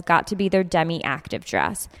collection has got to be their Demi Active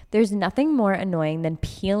dress. There's nothing more annoying than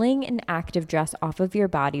peeling an active dress off of your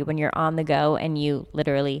body when you're on the go and you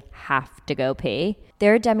literally have to go pee.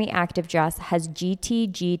 Their Demi Active dress has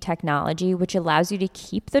GTG technology, which allows you to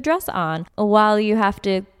keep the dress on while you have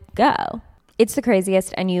to go. It's the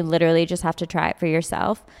craziest, and you literally just have to try it for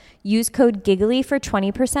yourself. Use code GIGGLY for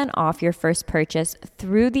 20% off your first purchase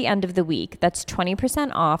through the end of the week. That's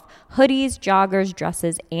 20% off hoodies, joggers,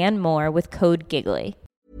 dresses, and more with code GIGGLY.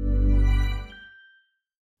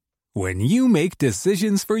 When you make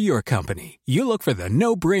decisions for your company, you look for the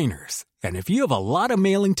no-brainers. And if you have a lot of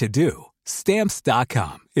mailing to do,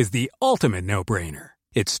 Stamps.com is the ultimate no-brainer.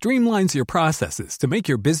 It streamlines your processes to make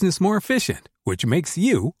your business more efficient, which makes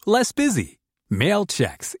you less busy. Mail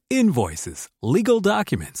checks, invoices, legal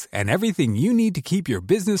documents, and everything you need to keep your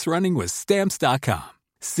business running with Stamps.com.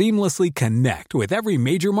 Seamlessly connect with every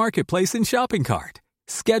major marketplace and shopping cart.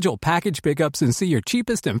 Schedule package pickups and see your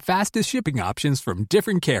cheapest and fastest shipping options from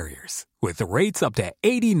different carriers. With rates up to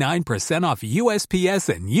 89% off USPS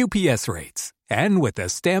and UPS rates. And with the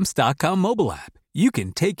Stamps.com mobile app, you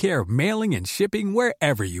can take care of mailing and shipping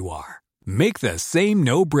wherever you are. Make the same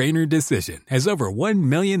no-brainer decision as over 1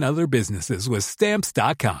 million other businesses with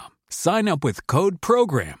Stamps.com. Sign up with code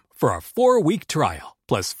PROGRAM for a 4-week trial,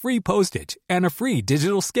 plus free postage and a free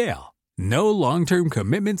digital scale. No long-term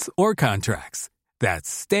commitments or contracts. That's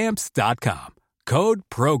Stamps.com. Code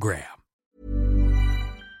PROGRAM.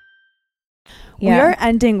 We are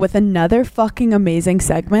ending with another fucking amazing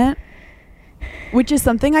segment, which is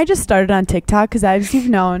something I just started on TikTok because, as you've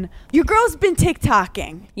known, your girl's been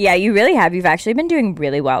TikToking. Yeah, you really have. You've actually been doing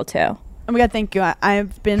really well, too. Oh my God, thank you.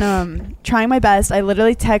 I've been trying my best. I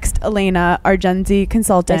literally text Elena, our Gen Z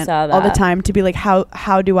consultant, all the time to be like,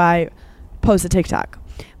 how do I post a TikTok?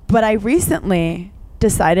 But I recently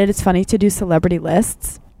decided it's funny to do celebrity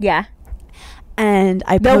lists. Yeah. And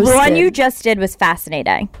I posted... The one you just did was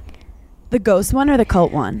fascinating. The ghost one or the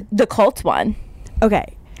cult one? The cult one.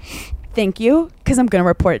 Okay. Thank you, because I'm going to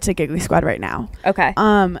report it to Giggly Squad right now. Okay.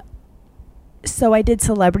 So I did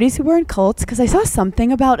celebrities who were in cults, because I saw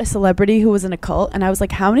something about a celebrity who was in a cult, and I was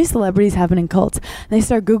like, how many celebrities have been in cults? And I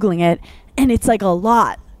started Googling it, and it's like a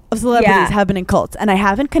lot of celebrities have been in cults. And I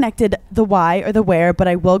haven't connected the why or the where, but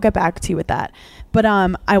I will get back to you with that. But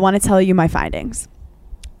I want to tell you my findings.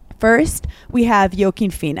 First, we have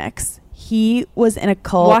Joaquin Phoenix. he was in a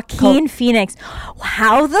cult. Joaquin Phoenix.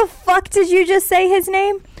 How the fuck did you just say his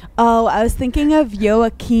name? Oh, I was thinking of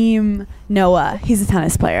Joakim Noah. He's a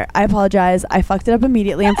tennis player. I apologize. I fucked it up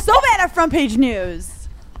immediately. I'm so bad at front page news.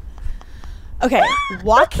 Okay,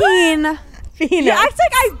 Joaquin Phoenix. He acts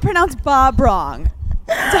like I pronounced Bob wrong.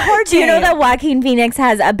 It's a hard Do you know that Joaquin Phoenix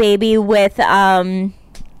has a baby with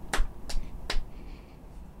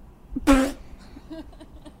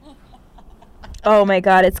oh my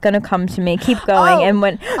god, it's gonna come to me. Keep going. And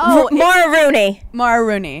when Mara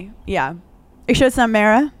Rooney. Yeah. Are you sure it's not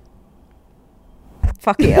Mara?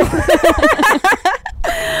 Fuck you.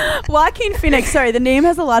 Joaquin Phoenix, sorry, the name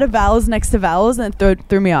has a lot of vowels next to vowels and it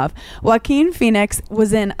threw me off. Joaquin Phoenix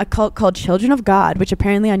was in a cult called Children of God, which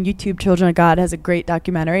apparently on YouTube, Children of God has a great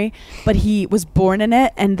documentary, but he was born in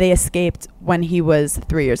it and they escaped when he was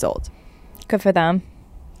 3 years old. Good for them.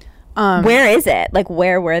 Where is it? Like,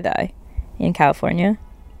 where were they? In California?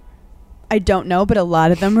 I don't know, but a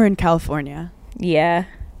lot of them were in California. Yeah.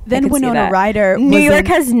 Then Winona Ryder. New York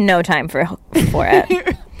has no time for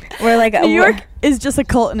it. We're like New York is just a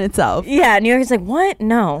cult in itself. Yeah, New York is like, what?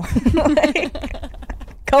 No.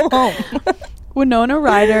 Go home. Winona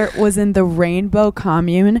Ryder was in the Rainbow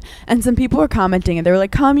Commune, and some people were commenting, and they were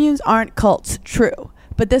like, communes aren't cults. True.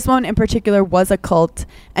 But this one in particular was a cult,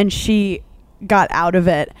 and she got out of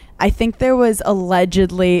it. I think there was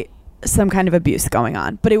allegedly some kind of abuse going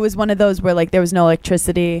on, but it was one of those where like there was no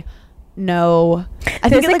electricity. No, I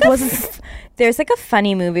think it like wasn't. There's like a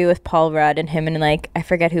funny movie with Paul Rudd and him and like I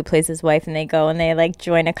forget who plays his wife, and they go and they like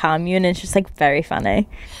join a commune, and it's just like very funny,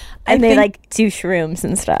 and they like do shrooms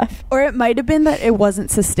and stuff. Or it might have been that it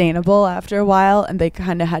wasn't sustainable after a while, and they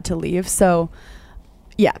kind of had to leave. So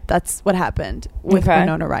yeah, that's what happened with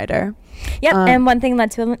Winona Ryder. Yep, and one thing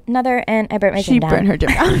led to another, and I burnt my gym down. She burned her gym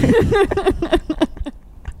down.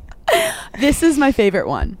 This is my favorite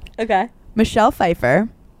one. Okay. Michelle Pfeiffer.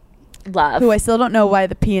 Love. Who I still don't know why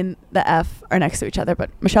the P and the F are next to each other, but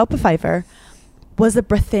Michelle Pfeiffer was a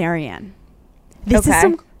breatharian. This is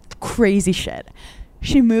some crazy shit.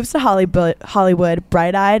 She moves to Hollywood,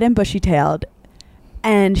 bright-eyed and bushy-tailed,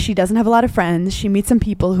 and she doesn't have a lot of friends. She meets some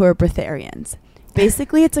people who are breatharians.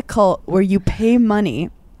 Basically, it's a cult where you pay money,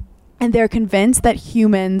 and they're convinced that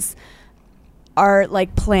humans are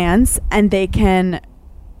like plants, and they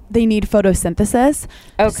need photosynthesis.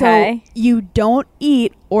 Okay. So you don't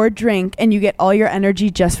eat or drink, and you get all your energy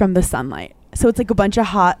just from the sunlight. So it's like a bunch of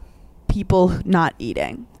hot people not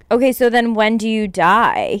eating. Okay, so then when do you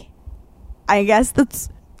die? I guess that's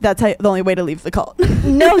the only way to leave the cult.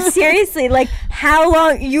 No, seriously. Like, how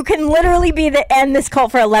long? You can literally be end this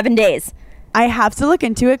cult for 11 days. I have to look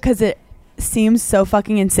into it because it seems so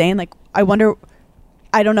fucking insane. Like, I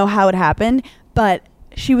don't know how it happened, but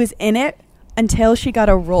she was in it until she got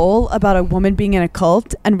a role about a woman being in a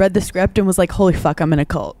cult and read the script and was like, holy fuck, I'm in a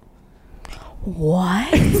cult.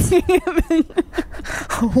 What?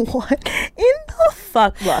 What in the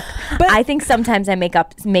fuck? Look, but I think sometimes I make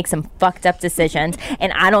some fucked up decisions,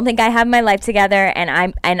 and I don't think I have my life together,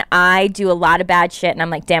 and I do a lot of bad shit, and I'm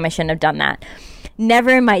like, damn, I shouldn't have done that.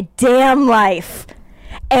 Never in my damn life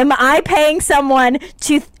am I paying someone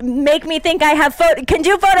to make me think I can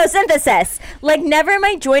do photosynthesis. Like, never am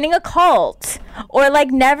I joining a cult, or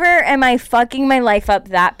like never am I fucking my life up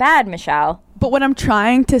that bad, Michelle. But what I'm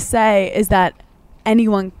trying to say is that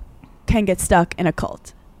anyone can get stuck in a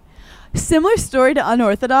cult. Similar story to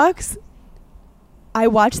Unorthodox. I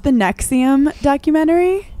watched the NXIVM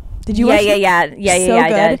documentary. Did you watch it? Yeah,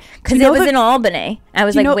 I did. Because it was in Albany. I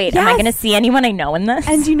was like, wait, am I going to see anyone I know in this?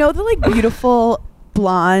 And you know the like beautiful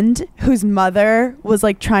blonde whose mother was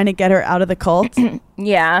like trying to get her out of the cult?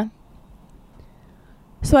 Yeah.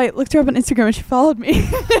 So I looked her up on Instagram and she followed me.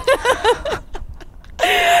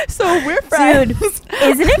 So we're friends. Dude,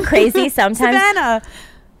 isn't it crazy sometimes? Savannah.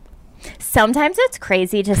 Sometimes it's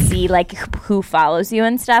crazy to see like who follows you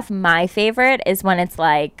and stuff. My favorite is when it's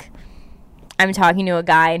like I'm talking to a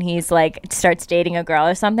guy and he's like starts dating a girl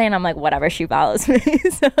or something, and I'm like, whatever, she follows me.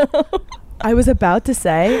 So I was about to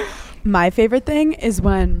say my favorite thing is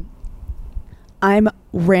when I'm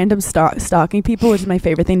random stalking people, which is my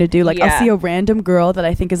favorite thing to do. Like, I'll see a random girl that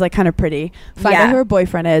I think is like kind of pretty, find out who her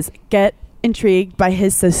boyfriend is, get intrigued by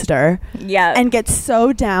his sister, and get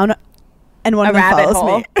so down, and one of them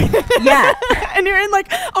follows me. Yeah. And you're in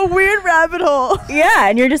like a weird rabbit hole. Yeah,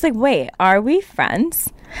 and you're just like, wait, are we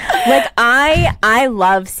friends? Like, I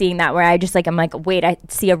love seeing that, where I just like, I'm like, wait, I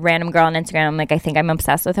see a random girl on Instagram, I'm like, I think I'm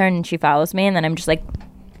obsessed with her, and she follows me, and then I'm just like,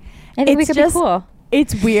 I think we could be cool.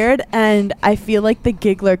 It's weird, and I feel like the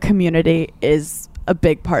Giggler community is a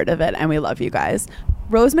big part of it, and we love you guys.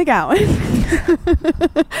 Rose McGowan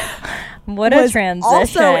What a was transition.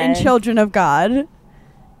 also in Children of God,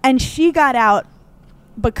 and she got out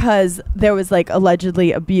because there was like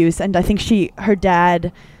allegedly abuse, and I think her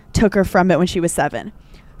dad took her from it when she was 7.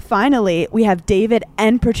 Finally, we have David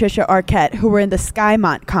and Patricia Arquette, who were in the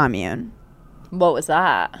Skymont commune. What was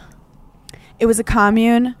that? It was a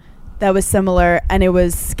commune that was similar, and it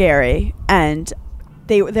was scary, and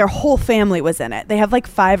their whole family was in it. They have like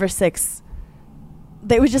 5 or 6.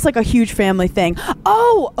 It was just like a huge family thing.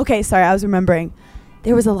 Oh, okay, sorry, I was remembering.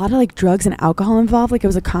 There was a lot of like drugs and alcohol involved. Like it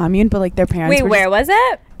was a commune, but like their parents Wait, where was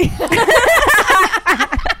it?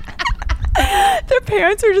 Their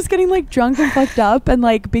parents were just getting like drunk and fucked up and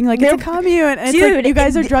like being like, it's a commune. And Dude, it's like, you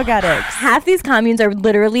guys are drug addicts. Half these communes are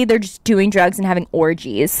literally, they're just doing drugs and having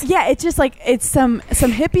orgies. Yeah, it's just like, it's some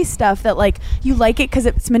hippie stuff that like, you like it because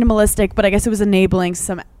it's minimalistic, but I guess it was enabling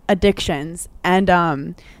some addictions. And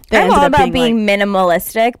I'm all about being like,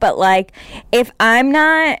 minimalistic, but like, if I'm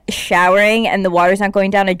not showering and the water's not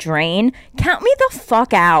going down a drain, count me the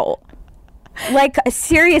fuck out. Like,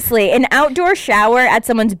 seriously, an outdoor shower at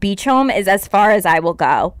someone's beach home is as far as I will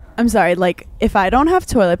go. I'm sorry, like, if I don't have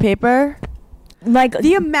toilet paper, like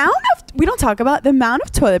the amount of, we don't talk about the amount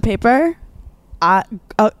of toilet paper I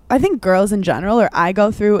think girls in general, or I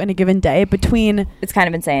go through in a given day between, it's kind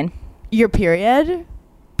of insane. Your period,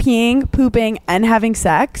 peeing, pooping, and having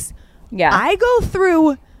sex. Yeah. I go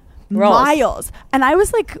through miles. And I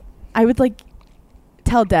was like, I would like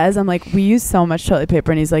tell Des, I'm like, we use so much toilet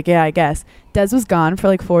paper. And he's like, yeah, I guess. Des was gone for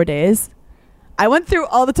like 4 days. I went through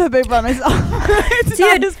all the toilet paper by myself. It's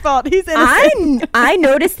not his fault. He's innocent. I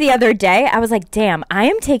noticed the other day, I was like, damn, I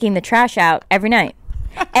am taking the trash out every night.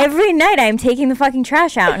 Every night I am taking the fucking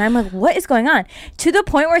trash out. And I'm like, what is going on? To the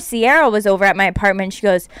point where Sierra was over at my apartment. She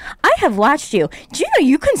goes, I have watched you. Do you know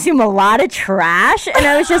you consume a lot of trash? And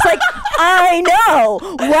I was just like, I know.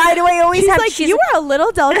 Why do I always have... Like, you are a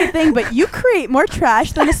little delicate thing, but you create more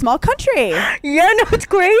trash than a small country. Yeah, no, it's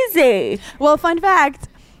crazy. Well, fun fact,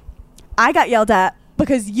 I got yelled at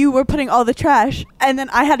because you were putting all the trash, and then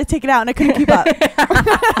I had to take it out and I couldn't keep up.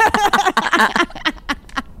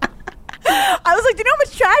 I was like, do you know how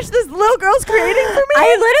much trash this little girl's creating for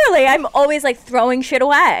me? I'm always like throwing shit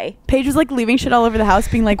away. Paige was like leaving shit all over the house,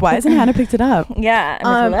 being like, why hasn't Hannah picked it up? Yeah.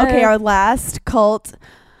 Okay, our last cult,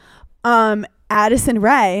 Addison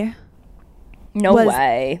Rae. No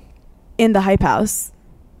way. In the Hype House.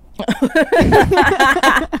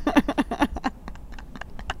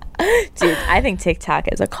 Dude, I think TikTok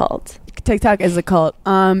is a cult. TikTok is a cult.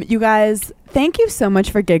 You guys, thank you so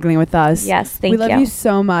much for giggling with us. Yes, thank you. We love you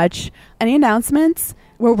so much. Any announcements?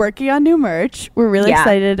 We're working on new merch. We're really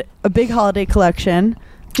excited. A big holiday collection.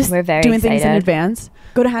 Just we're very doing excited. Things in advance.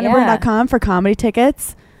 Go to hannahburn.com for comedy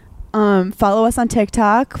tickets. Follow us on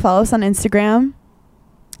TikTok. Follow us on Instagram.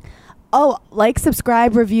 Oh, like,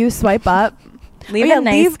 subscribe, review, swipe up. Leave a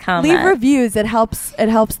nice comment. Leave reviews. It helps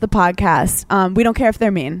the podcast. We don't care if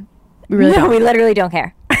they're mean. We really don't. We literally don't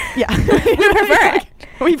care. Yeah. We prefer it.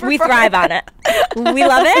 We thrive on it. We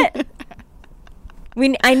love it.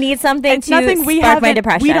 I need something to spark my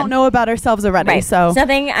depression. We don't know about ourselves already. Right. So it's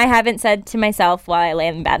nothing I haven't said to myself while I lay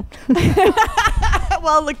in bed.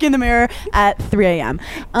 While looking in the mirror at 3 a.m.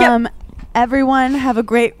 Yep. Everyone have a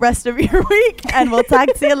great rest of your week, and we'll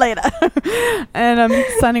talk to you later. And I'm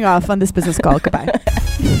signing off on this business call.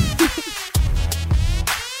 Goodbye.